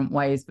different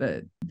ways,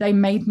 but they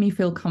made me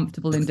feel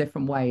comfortable in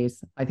different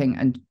ways, I think.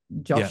 And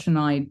Josh and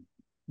I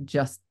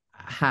just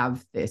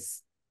have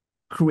this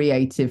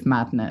creative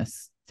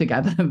madness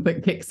together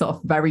that kicks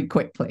off very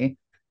quickly.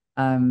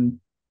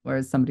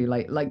 Whereas somebody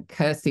like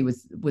Kirsty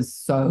was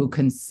so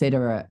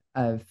considerate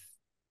of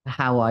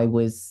how I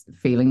was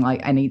feeling, like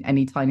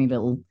any tiny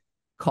little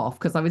cough,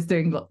 because I was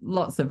doing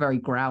lots of very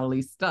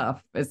growly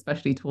stuff,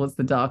 especially towards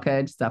the dark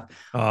edge stuff.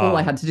 All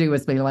I had to do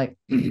was be like,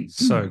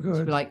 so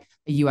good. Be like,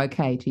 are you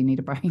okay? Do you need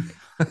a break?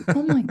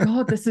 Oh my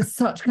God, this is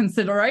such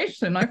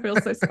consideration. I feel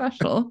so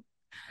special.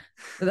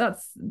 But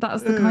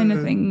that's the kind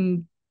of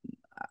thing,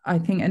 I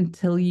think,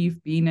 until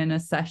you've been in a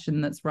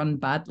session that's run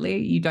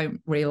badly, you don't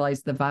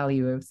realize the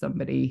value of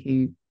somebody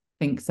who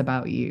thinks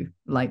about you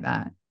like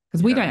that.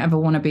 Because we don't ever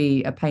want to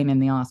be a pain in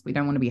the ass. We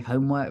don't want to be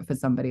homework for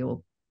somebody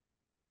or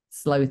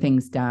slow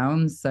things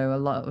down. So a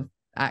lot of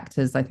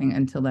actors, I think,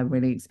 until they're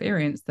really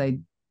experienced, they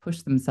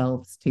push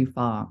themselves too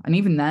far. And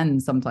even then,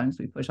 sometimes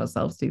we push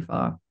ourselves too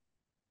far.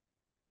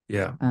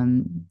 Yeah.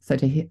 So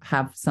to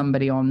have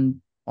somebody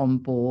on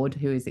board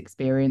who is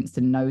experienced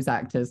and knows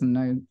actors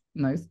and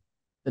knows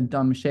the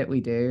dumb shit we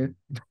do,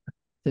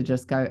 to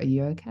just go, are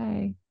you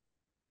okay?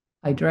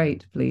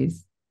 Hydrate,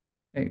 please.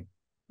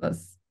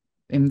 That's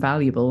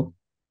invaluable.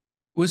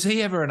 Was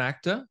he ever an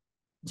actor?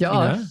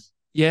 Josh? You know?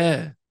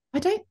 Yeah. I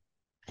don't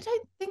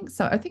think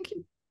so. I think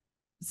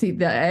the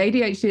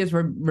ADHD has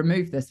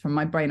removed this from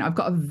my brain. I've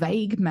got a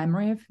vague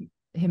memory of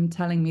him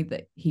telling me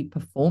that he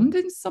performed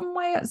in some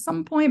way at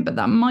some point, but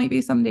that might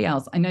be somebody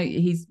else. I know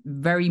he's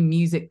very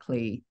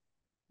musically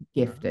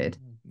gifted.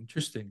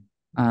 Interesting.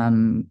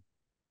 And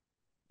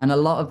a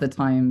lot of the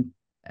time,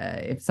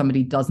 if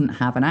somebody doesn't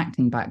have an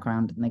acting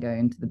background and they go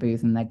into the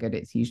booth and they're good,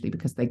 it's usually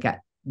because they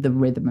get the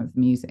rhythm of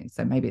music.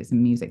 So maybe it's a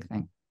music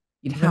thing.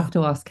 You'd have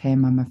to ask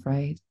him, I'm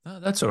afraid. Oh,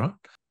 that's all right.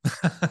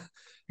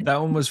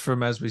 That one was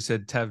from, as we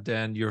said,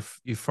 Tavdan,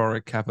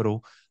 Euphoric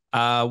Capital.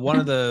 One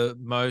of the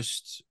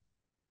most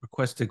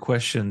requested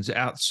questions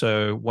out.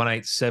 So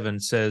 187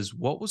 says,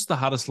 what was the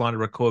hardest line to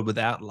record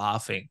without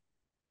laughing?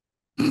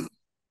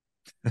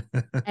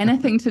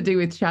 Anything to do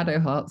with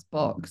Shadowheart's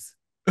box,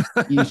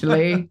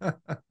 usually.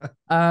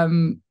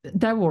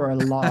 There were a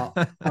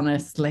lot,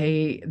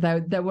 honestly.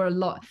 There were a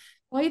lot.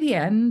 By the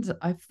end,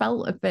 I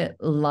felt a bit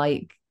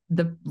like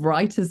the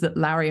writers at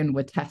Larian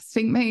were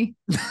testing me.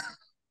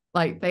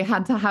 Like they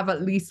had to have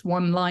at least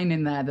one line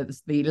in there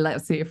that's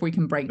let's see if we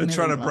can break. They're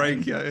trying to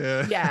break,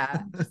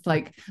 yeah. It's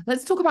like,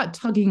 let's talk about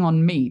tugging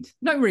on meat,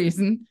 no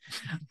reason,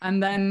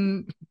 and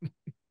then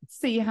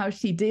see how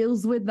she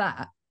deals with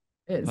that.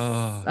 You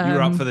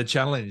were up for the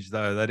challenge,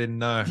 though. They didn't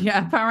know.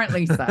 Yeah,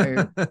 apparently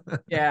so.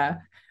 Yeah,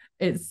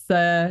 it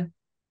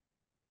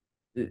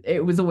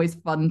was always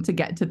fun to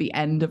get to the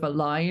end of a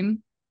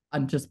line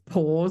and just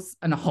pause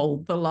and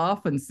hold the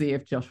laugh and see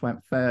if Josh went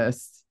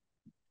first.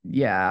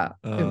 Yeah,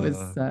 it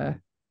was.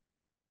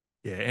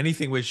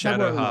 Anything with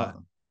Shadowheart.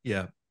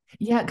 Yeah,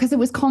 because it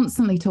was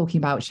constantly talking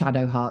about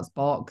Shadowheart's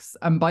box,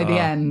 and by the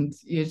end,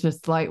 you're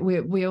just like,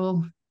 we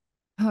all.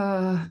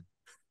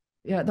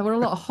 There were a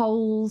lot of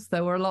holes.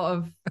 There were a lot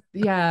of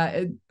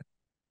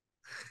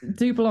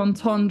double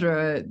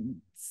entendre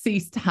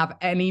ceased to have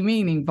any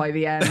meaning by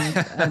the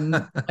end,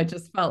 and I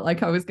just felt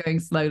like I was going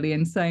slowly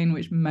insane,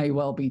 which may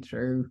well be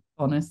true,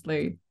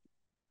 honestly.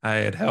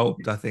 Hey, it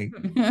helped, I think.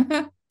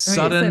 It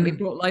certainly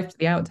brought life to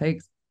the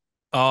outtakes.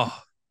 Oh,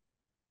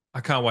 I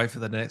can't wait for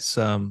the next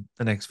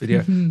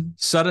video.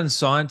 Sudden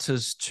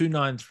Scientist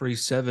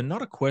 2937.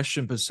 Not a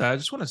question per se. I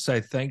just want to say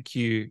thank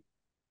you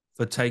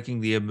for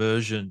taking the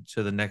immersion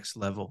to the next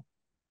level.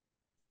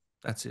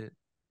 That's it.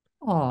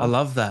 I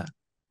love that.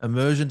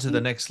 Immersion to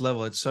the next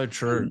level. It's so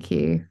true. Thank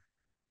you.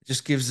 It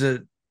just gives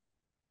it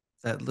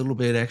that little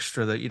bit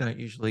extra that you don't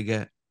usually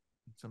get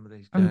in some of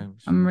these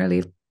games. I'm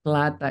really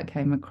glad that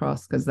came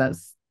across, because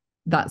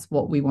that's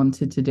what we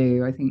wanted to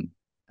do. I think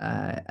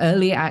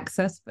early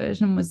access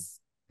version was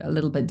a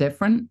little bit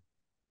different,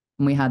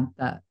 and we had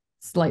that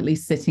slightly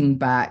sitting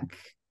back,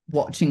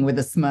 watching with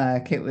a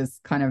smirk. It was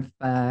kind of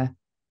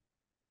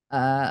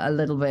a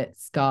little bit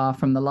Scar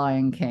from The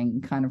Lion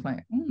King, kind of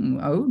like,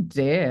 oh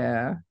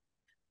dear.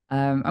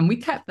 And we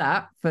kept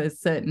that for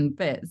certain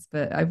bits,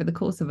 but over the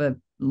course of a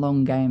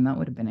long game, that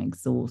would have been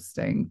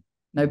exhausting.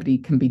 Nobody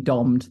can be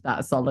dommed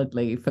that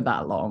solidly for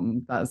that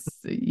long.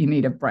 You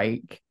need a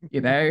break, you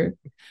know?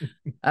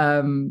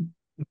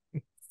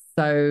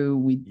 So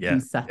we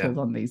settled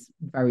on these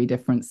very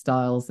different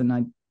styles,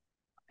 and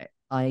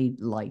I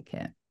like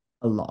it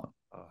a lot.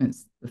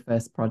 It's the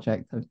first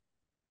project I've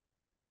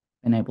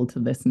been able to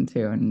listen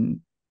to and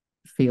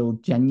feel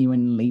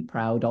genuinely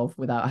proud of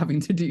without having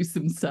to do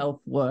some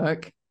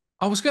self-work.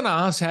 I was going to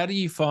ask, how do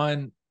you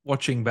find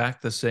watching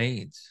back the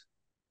scenes?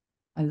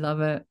 I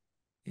love it.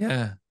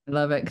 Yeah. I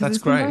love it because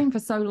it's been going for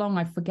so long.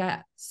 I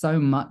forget so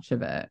much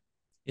of it.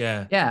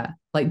 Yeah. Yeah.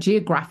 Like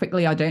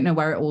geographically, I don't know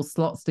where it all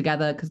slots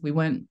together because we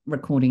weren't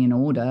recording in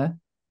order.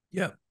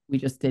 Yeah. We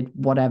just did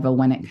whatever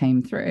when it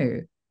came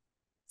through.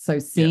 So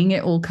seeing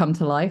it all come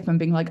to life and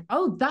being like,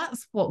 oh,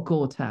 that's what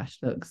Gortash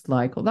looks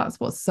like, or that's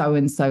what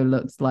so-and-so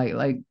looks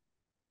like,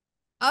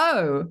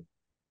 oh,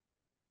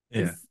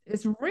 yeah.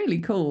 It's really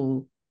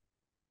cool.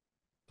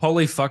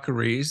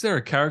 Polyfuckery. Is there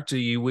a character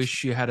you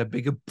wish you had a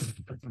bigger...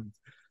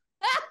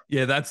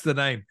 Yeah, that's the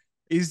name.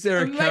 Is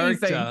there a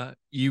character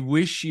you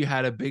wish you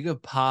had a bigger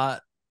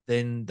part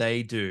than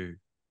they do?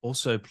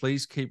 Also,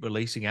 please keep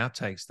releasing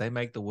outtakes. They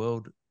make the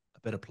world a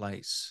better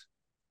place.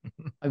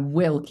 I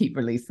will keep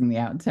releasing the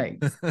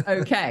outtakes.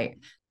 Okay.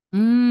 I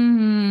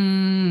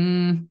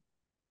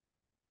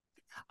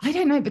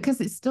don't know, because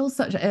it's still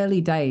such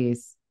early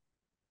days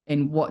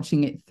in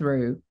watching it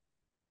through.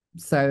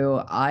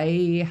 So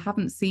I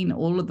haven't seen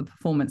all of the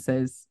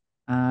performances,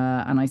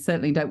 and I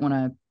certainly don't want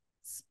to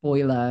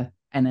spoiler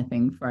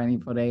anything for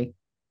anybody.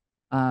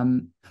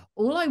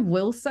 All I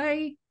will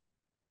say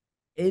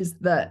is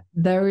that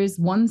there is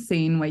one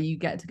scene where you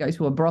get to go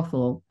to a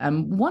brothel,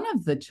 and one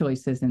of the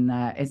choices in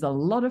there is a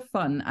lot of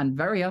fun and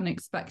very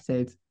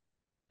unexpected.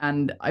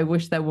 And I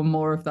wish there were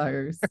more of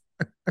those.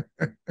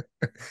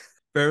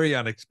 Very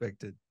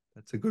unexpected.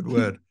 That's a good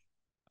word.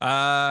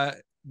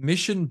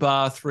 Mission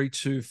bar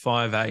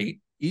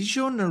 3258. Is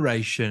your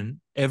narration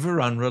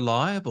ever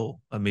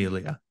unreliable,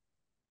 Amelia?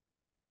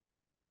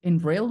 In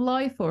real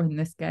life or in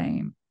this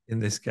game? In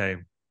this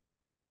game.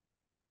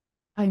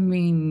 I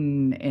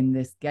mean, in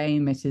this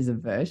game, it is a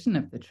version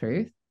of the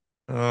truth.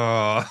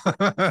 Oh.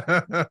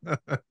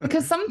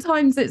 Because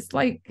sometimes it's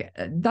like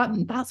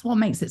that's what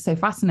makes it so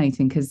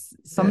fascinating, because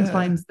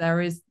sometimes there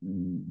is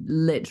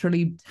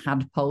literally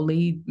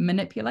tadpoley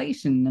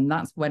manipulation, and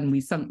that's when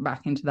we sunk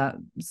back into that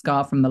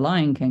Scar from The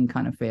Lion King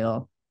kind of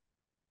feel,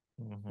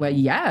 where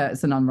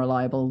it's an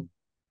unreliable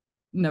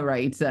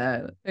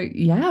narrator.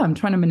 I'm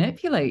trying to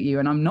manipulate you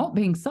and I'm not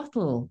being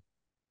subtle.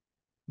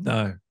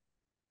 No.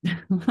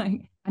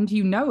 Like, and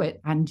you know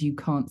it and you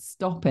can't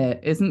stop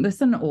it. Isn't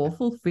this an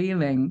awful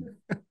feeling?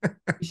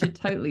 You should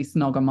totally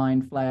snog a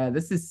mind flare.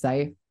 This is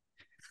safe.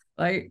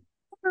 Like,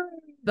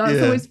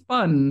 that's always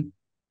fun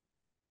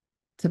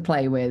to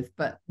play with,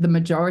 but the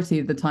majority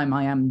of the time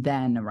I am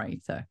their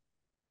narrator.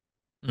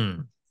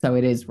 So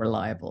it is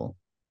reliable.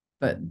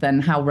 But then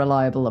how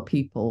reliable are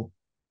people?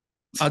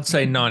 I'd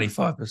say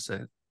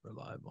 95%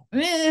 reliable.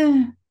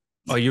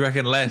 Oh, you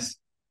reckon less?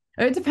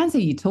 It depends who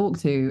you talk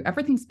to.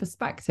 Everything's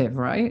perspective,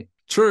 right?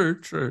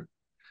 True.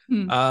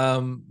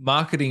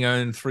 Marketing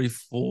owned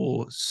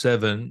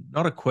 347.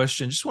 Not a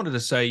question. Just wanted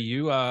to say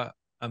you are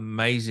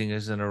amazing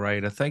as a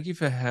narrator. Thank you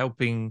for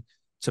helping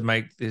to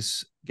make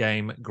this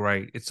game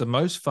great. It's the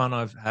most fun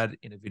I've had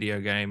in a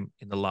video game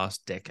in the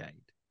last decade.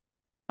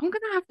 I'm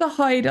going to have to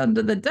hide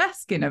under the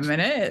desk in a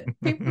minute.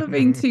 People are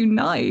being too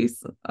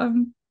nice.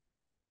 I'm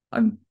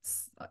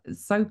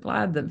so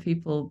glad that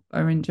people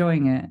are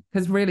enjoying it,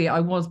 because really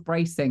I was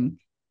bracing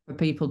for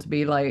people to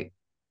be like,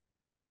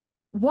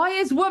 why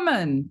is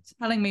woman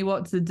telling me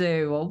what to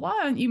do? Or why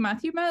aren't you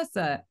Matthew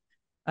Mercer?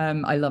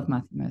 I love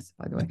Matthew Mercer,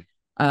 by the way.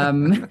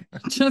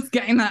 Just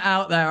getting that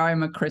out there.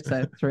 I'm a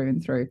critter through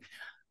and through.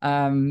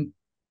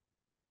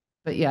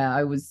 But yeah,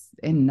 I was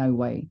in no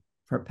way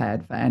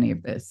prepared for any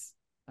of this.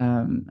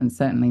 And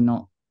certainly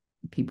not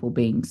people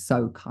being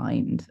so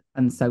kind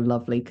and so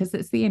lovely, because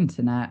it's the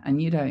internet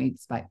and you don't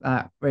expect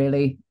that,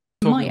 really.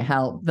 It might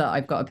help that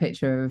I've got a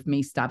picture of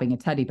me stabbing a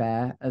teddy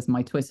bear as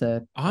my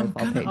Twitter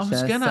profile picture. I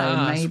was gonna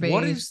ask, maybe,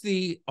 what is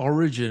the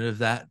origin of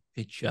that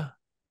picture?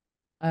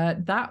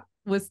 That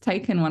was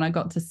taken when I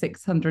got to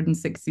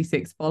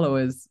 666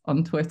 followers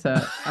on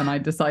Twitter, and I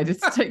decided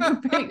to take a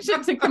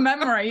picture to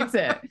commemorate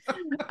it.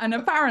 And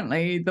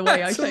apparently the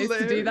way I chose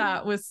to do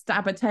that was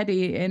stab a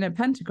teddy in a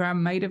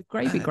pentagram made of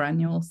gravy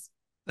granules.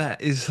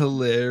 That is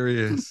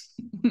hilarious.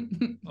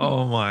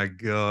 Oh my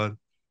God.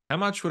 How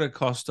much would it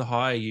cost to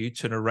hire you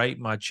to narrate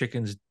my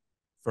chickens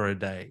for a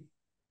day?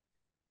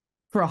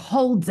 For a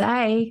whole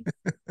day?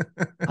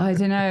 I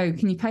don't know.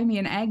 Can you pay me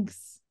in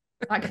eggs?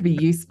 That could be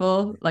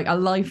useful. Like a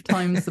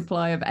lifetime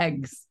supply of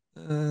eggs.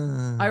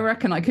 I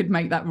reckon I could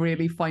make that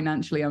really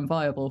financially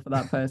unviable for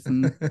that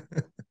person.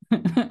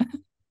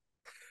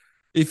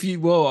 If you,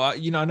 well, I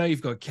know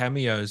you've got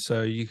cameos,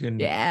 so you can,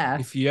 Yeah.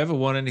 if you ever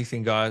want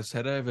anything, guys,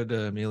 head over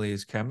to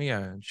Amelia's cameo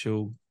and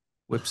she'll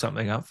whip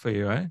something up for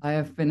you, eh? I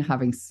have been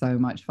having so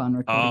much fun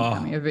recording Oh,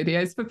 cameo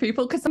videos for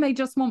people because they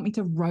just want me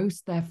to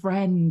roast their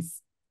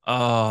friends.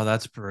 oh,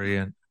 that's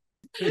brilliant.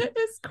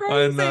 It's I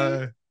crazy.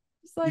 know.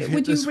 It's You've like, hit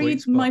would the you sweet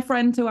read spot. my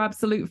friend to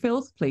absolute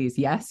filth, please?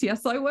 Yes,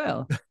 yes, I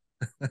will.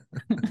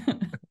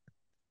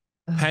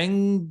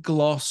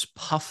 Pangloss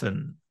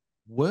Puffin.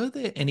 Were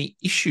there any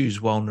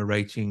issues while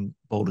narrating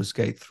Baldur's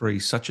Gate 3,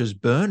 such as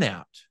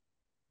burnout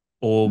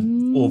or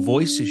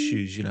voice Mm,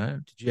 issues,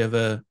 Did you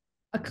ever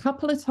a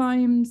couple of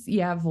times,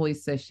 yeah,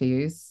 voice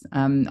issues.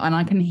 And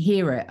I can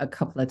hear it a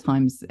couple of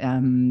times.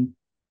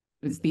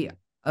 It's the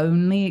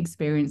only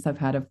experience I've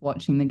had of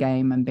watching the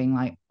game and being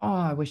like, oh,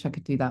 I wish I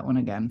could do that one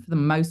again. For the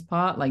most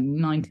part, like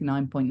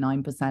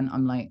 99.9%,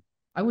 I'm like,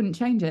 I wouldn't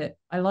change it.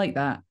 I like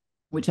that,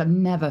 which I've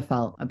never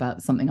felt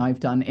about something I've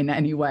done in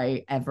any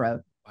way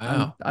ever. I'm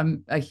wow.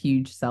 I'm a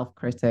huge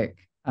self-critic.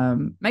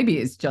 Maybe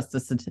it's just a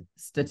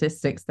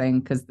statistics thing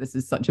because this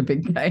is such a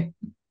big game.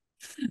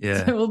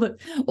 Yeah. So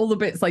all the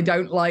bits I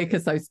don't like are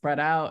so spread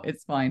out.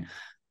 It's fine.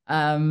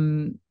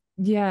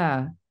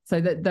 Yeah. So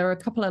that there are a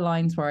couple of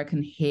lines where I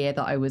can hear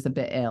that I was a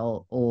bit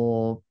ill,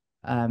 or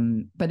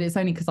but it's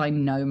only because I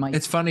know my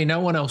It's funny, no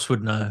one else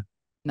would know.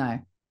 no,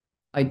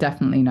 I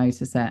definitely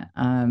notice it.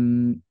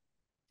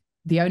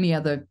 The only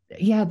other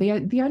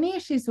the only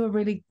issues were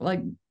really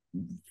like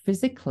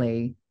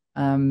physically.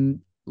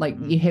 Like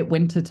you hit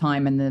winter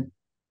time and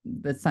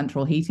the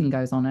central heating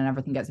goes on and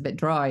everything gets a bit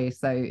dry.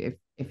 So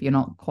if you're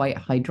not quite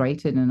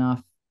hydrated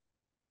enough,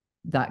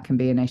 that can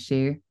be an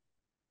issue.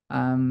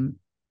 Um,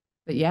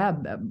 but yeah,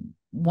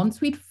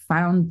 once we'd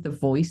found the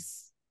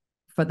voice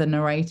for the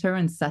narrator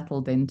and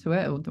settled into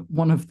it, or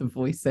one of the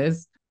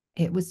voices,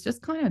 it was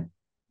just kind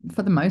of,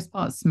 for the most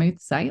part, smooth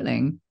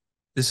sailing.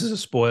 This is a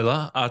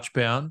spoiler,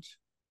 Archbound.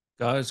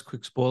 Guys,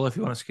 quick spoiler if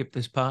you want to skip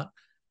this part.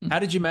 How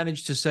did you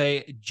manage to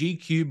say G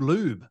Cube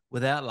Lube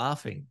without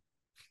laughing?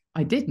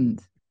 I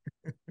didn't.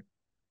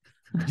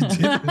 You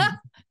didn't. I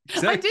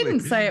Exactly. didn't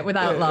say it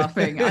without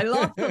laughing. I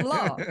laughed a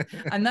lot.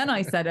 And then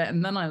I said it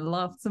and then I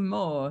laughed some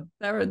more.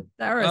 There are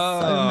so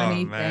Oh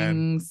many man.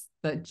 things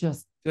that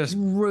just Just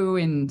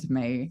ruined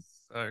me.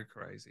 so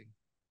crazy.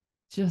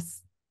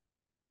 Just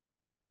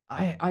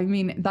I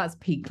mean that's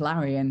peak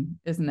Larian,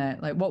 isn't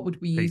it? Like what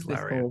would we use Peak this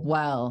for? Larian.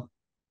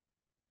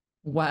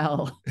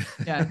 Well,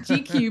 yeah,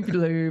 GQ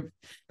Lube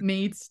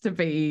needs to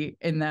be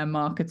in their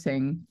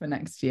marketing for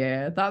next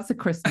year. That's a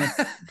Christmas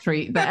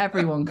treat that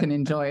everyone can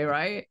enjoy,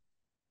 right?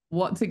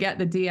 What to get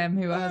the DM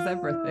who has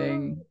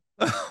everything.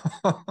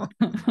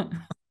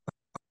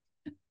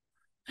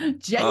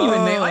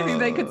 Genuinely, I think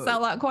they could Oh,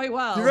 sell that quite you're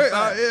well, right.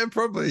 but Yeah,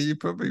 probably. You're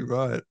probably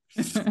right.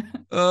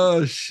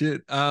 Oh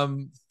shit.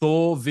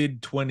 Thor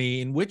vid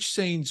 20. In which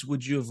scenes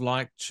would you have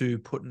liked to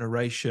put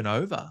narration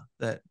over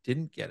that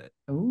didn't get it?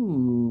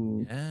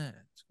 ooh, Yeah,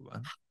 that's a good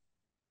one.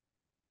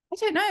 I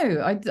don't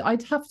know.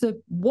 I'd have to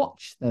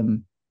watch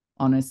them,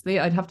 honestly.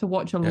 I'd have to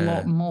watch a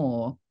lot Yeah.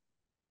 more.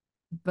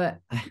 But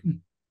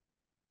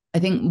I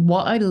think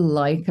what I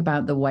like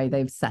about the way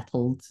they've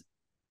settled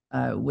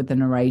with the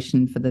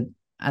narration for the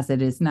as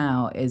it is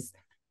now is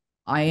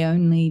I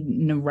only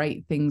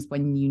narrate things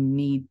when you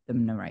need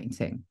them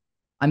narrating.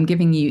 I'm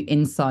giving you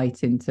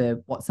insight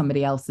into what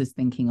somebody else is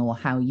thinking or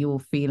how you're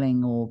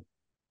feeling or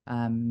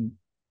um,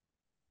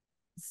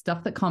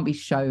 stuff that can't be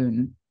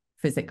shown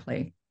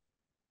physically.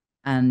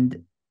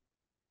 And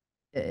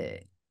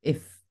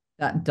if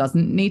that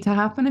doesn't need to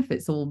happen, if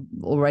it's all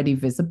already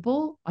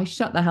visible, I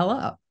shut the hell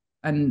up.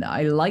 And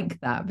I like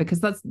that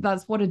because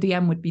that's what a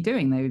DM would be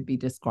doing. They would be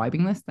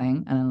describing this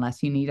thing, and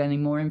unless you need any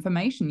more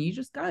information, you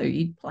just go,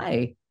 you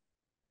play.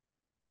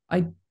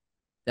 I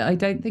I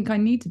don't think I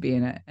need to be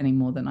in it any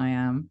more than I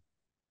am.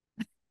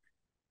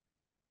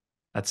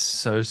 That's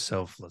so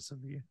selfless of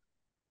you.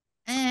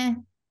 Eh,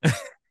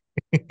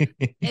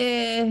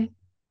 eh.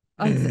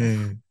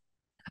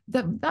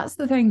 That's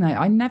the thing though.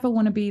 I never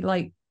want to be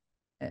like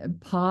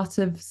part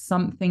of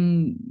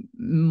something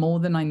more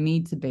than I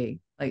need to be.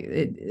 Like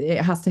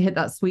it has to hit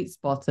that sweet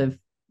spot of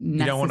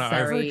You don't want to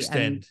necessary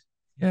and overextend.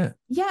 Yeah.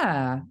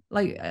 yeah,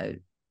 like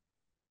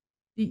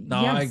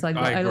No, yes, I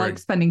I like agree.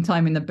 spending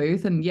time in the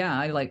booth and yeah,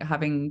 I like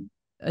having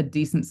a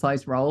decent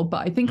sized role,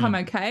 but I think I'm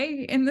Mm.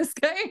 okay in this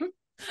game.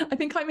 I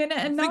think I'm in it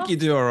I think enough. you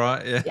do all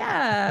right. Yeah.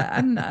 Yeah,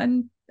 and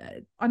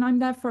I'm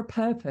there for a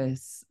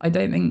purpose. I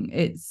don't think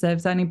it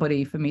serves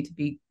anybody for me to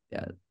be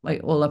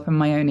like all up in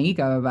my own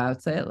ego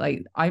about it.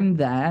 Like I'm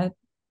there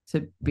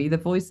to be the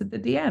voice of the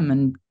DM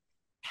and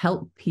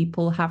help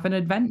people have an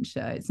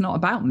adventure. It's not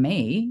about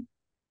me.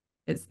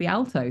 It's the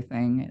alto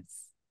thing.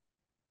 It's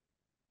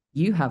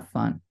you have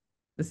fun.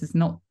 This is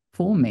not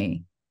for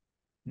me.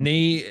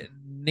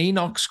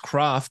 Neenox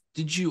Craft,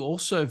 did you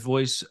also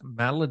voice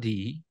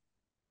Melody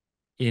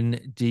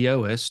in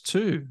DOS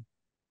 2?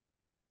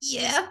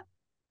 Yeah.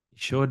 You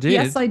sure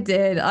Yes, did. I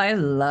did. I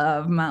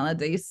love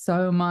Melody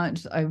so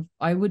much.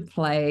 I would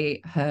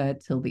play her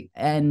till the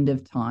end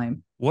of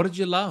time. What did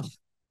you love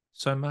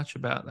so much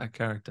about that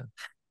character?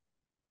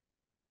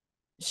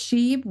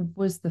 She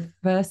was the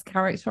first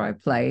character I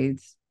played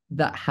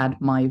that had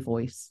my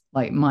voice,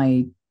 like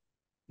my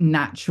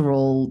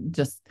natural,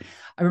 just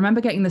I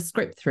remember getting the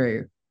script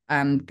through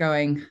and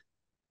going,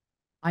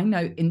 I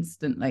know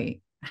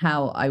instantly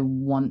how I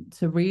want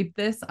to read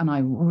this, and I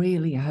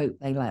really hope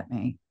they let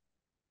me.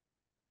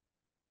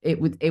 It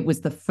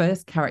was the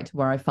first character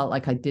where I felt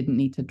like I didn't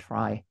need to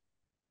try.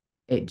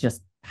 It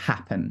just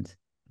happened.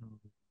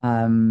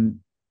 Um,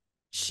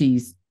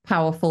 she's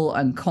powerful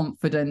and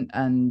confident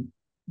and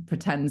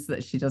pretends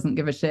that she doesn't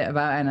give a shit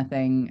about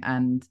anything.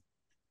 And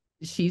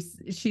she's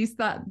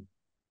that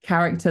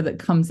character that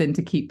comes in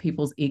to keep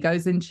people's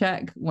egos in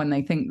check when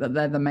they think that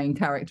they're the main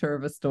character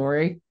of a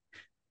story.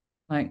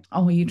 Like,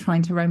 oh, are you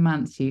trying to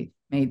romance me?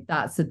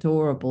 That's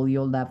adorable.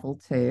 You're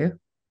level 2.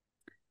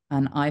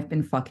 And I've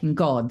been fucking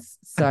gods.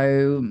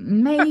 So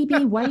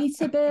maybe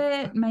wait a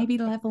bit, maybe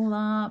level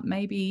up,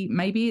 maybe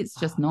it's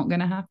just not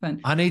going to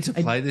happen. I need to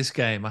play this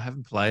game. I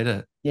haven't played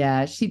it.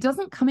 Yeah, she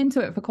doesn't come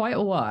into it for quite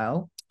a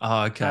while.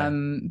 Oh, okay.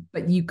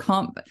 But you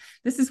can't.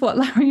 This is what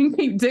Larry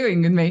keep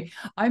doing with me.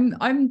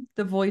 I'm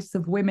the voice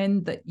of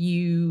women that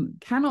you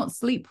cannot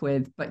sleep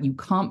with, but you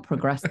can't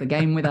progress the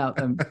game without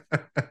them.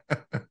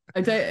 I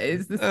don't.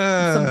 Is this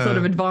some sort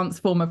of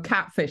advanced form of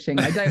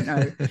catfishing? I don't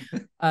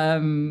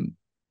know.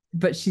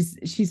 But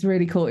she's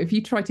really cool. If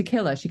you try to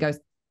kill her, she goes,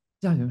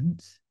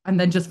 "Don't," and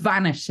then just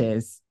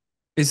vanishes.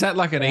 Is that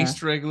like an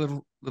Easter egg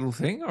little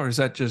thing, or is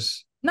that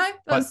just? No,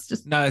 that's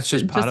just no. It's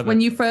just part of it. When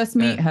you first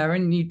meet her,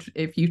 and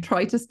if you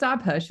try to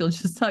stab her, she'll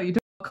just tell you to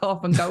fuck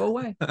off and go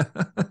away.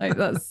 Like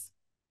that's.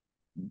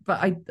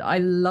 But I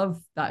love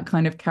that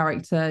kind of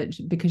character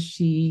because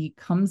she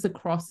comes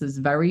across as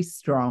very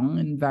strong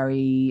and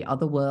very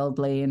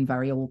otherworldly and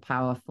very all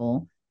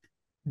powerful.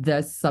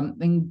 There's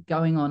something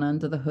going on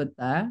under the hood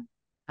there,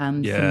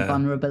 and some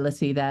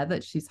vulnerability there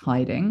that she's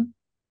hiding.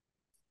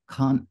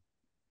 Can't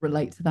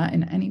relate to that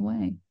in any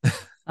way.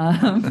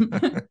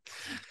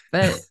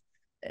 But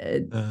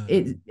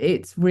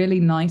it's really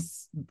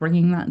nice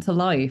bringing that to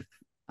life.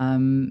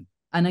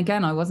 And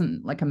again, I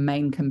wasn't like a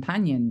main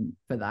companion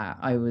for that.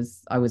 I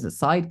was a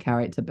side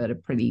character, but a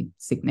pretty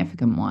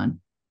significant one.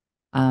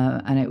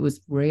 And it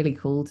was really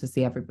cool to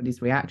see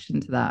everybody's reaction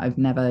to that. I've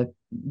never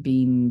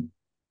been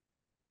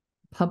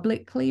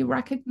publicly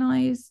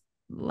recognized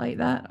like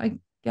that, I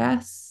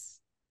guess.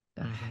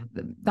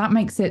 That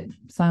makes it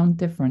sound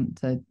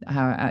different to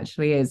how it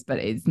actually is, but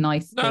it's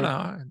nice. No,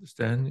 I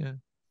understand. Yeah.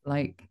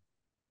 Like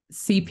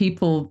see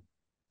people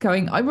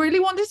going, I really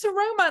wanted to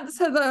romance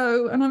her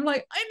though. And I'm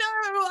like, I know,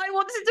 I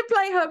wanted to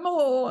play her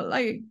more.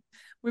 Like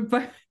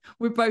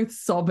we're both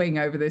sobbing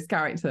over this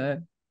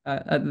character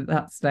at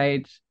that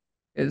stage.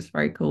 It's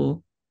very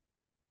cool.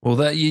 Well,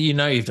 that you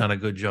know you've done a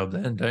good job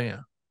then, don't you?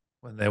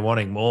 When they're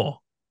wanting more.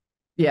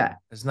 Yeah.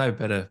 There's no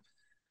better.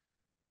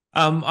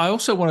 I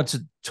also wanted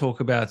to talk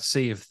about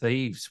Sea of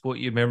Thieves, what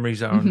your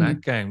memories are on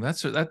that game.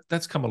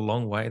 That's come a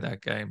long way,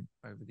 that game,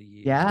 over the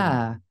years.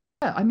 Yeah.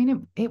 I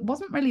mean, it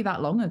wasn't really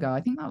that long ago.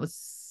 I think that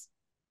was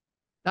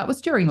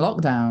during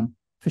lockdown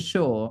for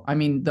sure. I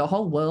mean, the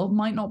whole world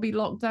might not be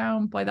locked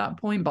down by that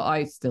point, but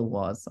I still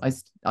was.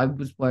 I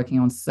was working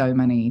on so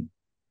many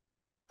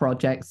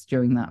projects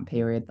during that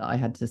period that I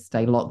had to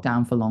stay locked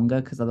down for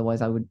longer because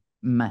otherwise I would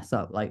mess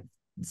up like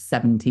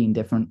 17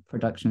 different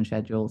production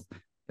schedules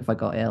if I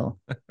got ill.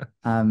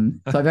 So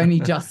I've only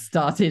just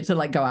started to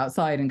like go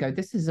outside and go,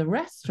 this is a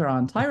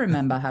restaurant. I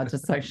remember how to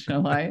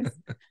socialize.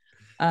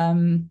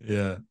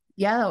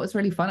 Yeah, that was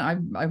really fun.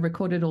 I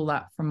recorded all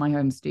that from my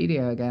home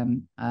studio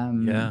again.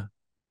 You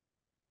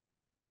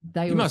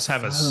must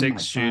have a sick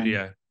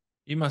studio.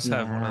 You must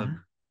have one of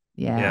them.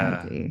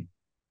 Yeah, I do.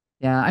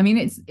 Yeah, I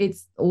mean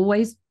it's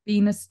always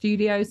been a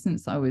studio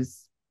since I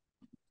was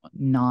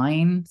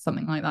 9,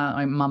 something like that.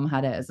 My mum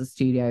had it as a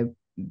studio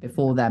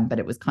before then, but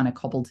it was kind of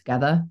cobbled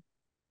together.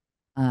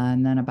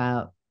 And then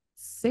about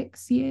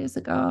 6 years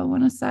ago, I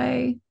want to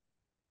say,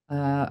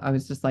 I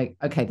was just like,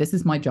 okay, this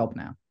is my job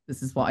now.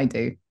 This is what I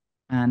do.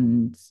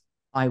 And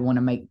I want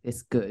to make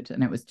this good.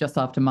 And it was just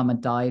after mum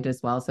had died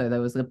as well. So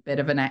there was a bit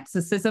of an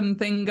exorcism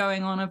thing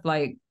going on of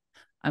like,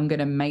 I'm going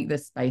to make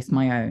this space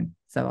my own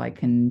so I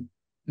can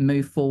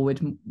move forward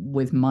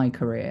with my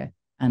career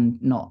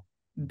and not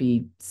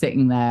be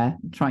sitting there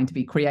trying to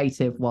be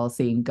creative while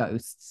seeing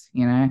ghosts,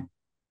 you know?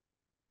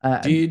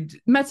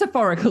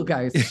 Metaphorical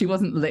ghosts. She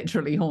wasn't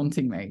literally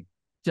haunting me,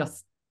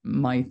 just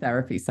my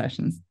therapy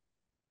sessions.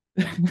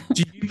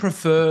 Do you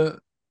prefer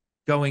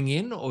going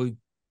into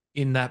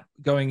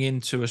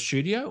a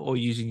studio or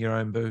using your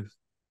own booth?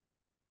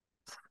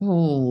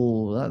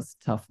 Oh, that's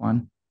a tough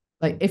one.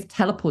 Like if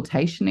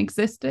teleportation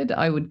existed,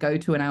 I would go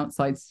to an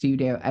outside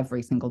studio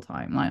every single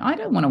time. Like I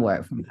don't want to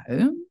work from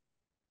home.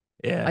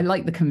 Yeah. I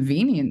like the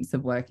convenience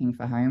of working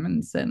from home,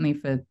 and certainly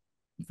for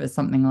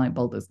something like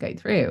Baldur's Gate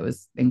 3, it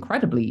was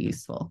incredibly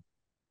useful.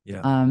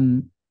 Yeah.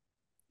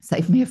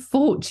 Saved me a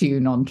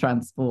fortune on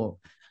transport.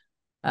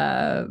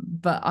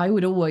 But I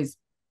would always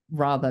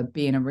rather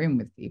be in a room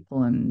with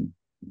people and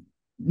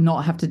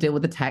not have to deal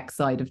with the tech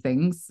side of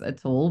things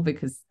at all,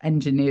 because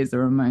engineers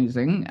are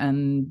amazing.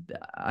 And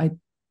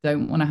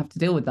don't want to have to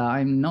deal with that.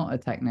 I'm not a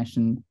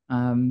technician.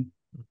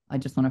 I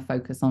just want to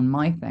focus on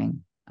my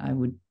thing. I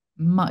would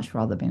much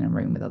rather be in a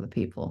room with other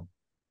people,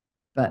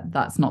 but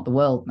that's not the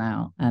world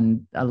now.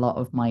 And a lot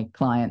of my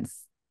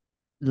clients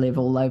live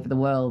all over the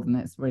world, and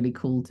it's really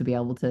cool to be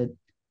able to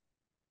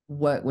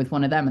work with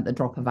one of them at the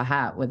drop of a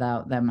hat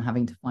without them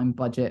having to find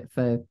budget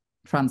for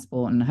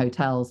transport and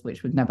hotels,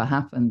 which would never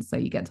happen. So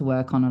you get to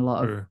work on a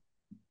lot of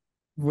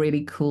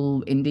really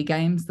cool indie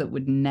games that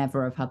would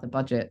never have had the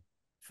budget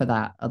for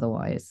that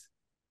otherwise.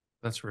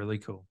 That's really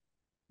cool.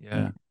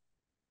 Yeah.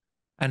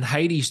 And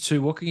Hades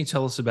too. What can you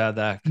tell us about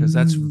that? Because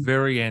that's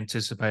very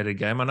anticipated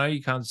game. I know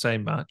you can't say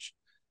much,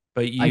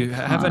 but you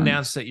have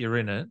announced that you're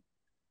in it.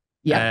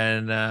 Yeah.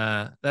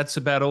 And that's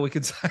about all we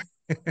can say.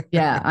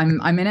 Yeah,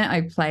 I'm in it.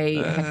 I play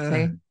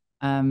Hecate,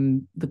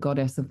 the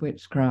goddess of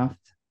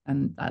witchcraft,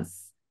 and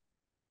that's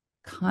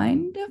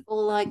kind of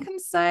all I can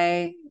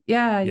say.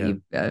 Yeah.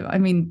 I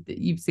mean,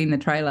 you've seen the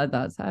trailer.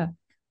 That's her.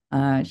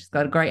 She's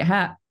got a great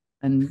hat,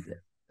 and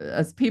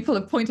as people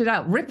have pointed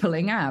out,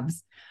 rippling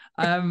abs.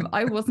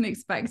 I wasn't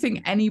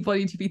expecting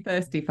anybody to be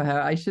thirsty for her.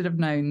 I should have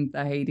known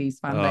the Hades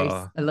fan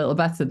base a little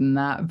better than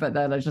that, but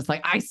they're just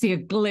like, I see a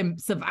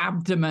glimpse of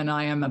abdomen,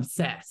 I am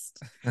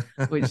obsessed,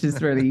 which is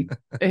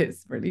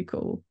it's really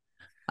cool.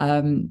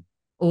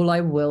 All I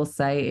will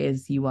say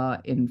is you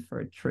are in for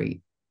a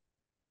treat.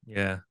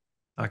 Yeah,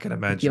 I can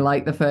imagine. If you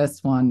like the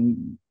first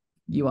one,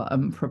 you are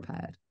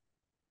unprepared.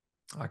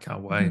 I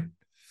can't wait.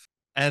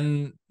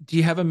 And do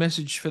you have a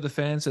message for the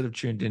fans that have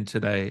tuned in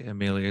today,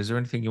 Amelia? Is there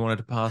anything you wanted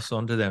to pass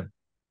on to them?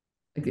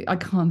 I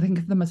can't think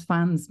of them as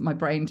fans. My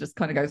brain just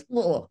kind of goes,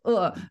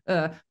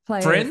 players.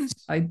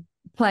 Friends?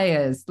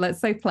 Players. Let's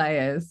say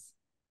players.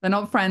 They're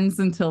not friends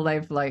until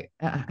they've like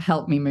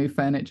helped me move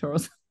furniture or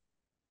something.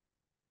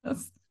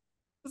 That's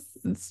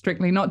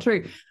strictly not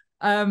true.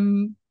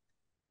 Thank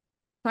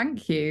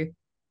you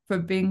for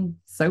being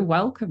so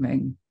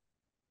welcoming.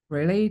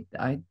 Really,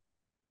 I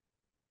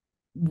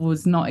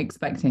was not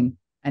expecting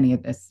any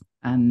of this,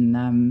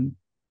 and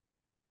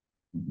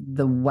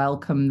the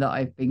welcome that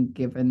I've been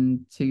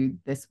given to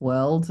this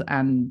world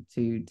and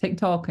to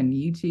TikTok and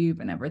YouTube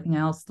and everything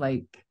else,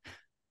 like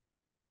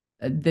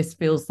this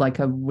feels like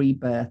a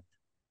rebirth.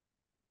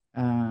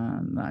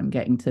 I'm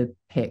getting to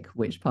pick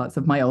which parts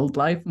of my old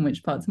life and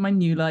which parts of my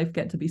new life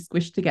get to be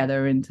squished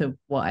together into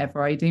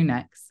whatever I do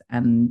next,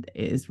 and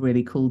it is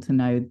really cool to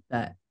know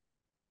that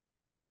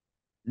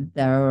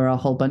there are a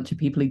whole bunch of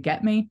people who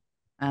get me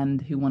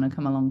and who want to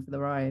come along for the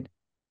ride.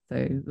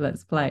 So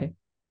let's play.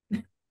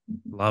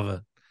 Love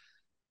it.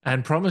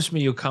 And promise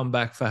me you'll come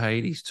back for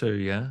Hades too,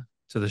 yeah?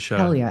 To the show.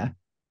 Hell yeah.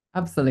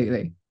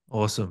 Absolutely.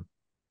 Awesome.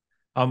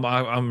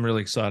 I'm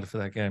really excited for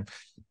that game.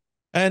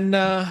 And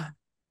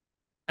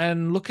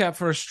look out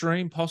for a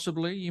stream,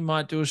 possibly. You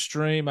might do a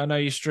stream. I know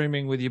you're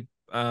streaming with your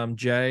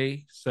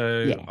Jay,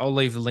 so I'll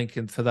leave a link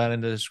for that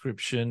in the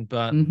description.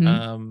 But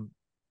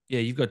yeah,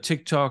 you've got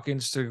TikTok,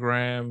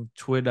 Instagram,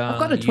 Twitter. I've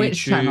got a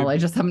Twitch YouTube, channel. I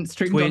just haven't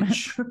streamed on it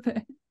for a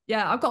bit.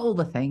 Yeah, I've got all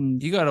the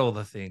things. You got all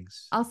the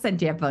things. I'll send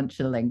you a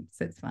bunch of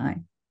links. It's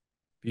fine.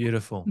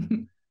 Beautiful.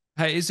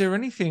 Hey, is there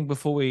anything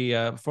before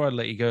I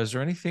let you go? Is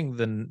there anything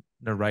the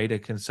narrator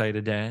can say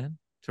to Dan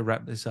to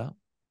wrap this up?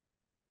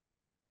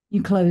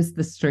 You close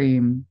the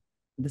stream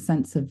with a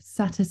sense of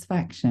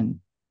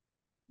satisfaction.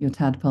 Your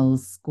tadpole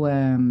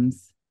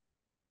squirms.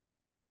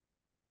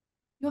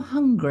 You're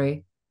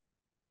hungry.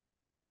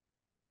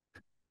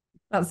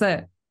 That's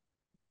it.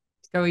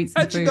 Go eat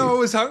some food. How'd you know I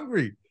was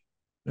hungry?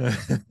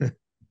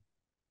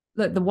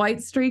 Look, the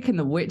white streak and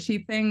the witchy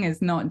thing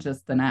is not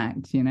just an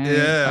act, you know?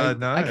 Yeah, I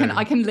know.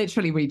 I can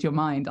literally read your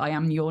mind. I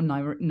am your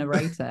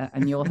narrator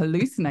and you're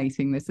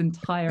hallucinating this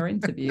entire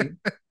interview.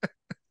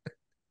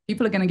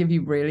 People are going to give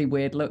you really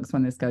weird looks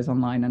when this goes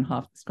online and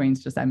half the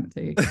screen's just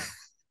empty.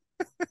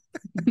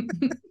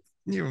 Can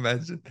you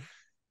imagine?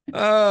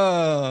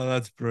 Oh,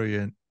 that's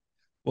brilliant.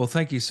 Well,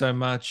 thank you so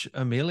much,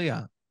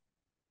 Amelia.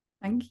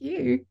 Thank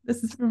you.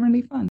 This has been really fun.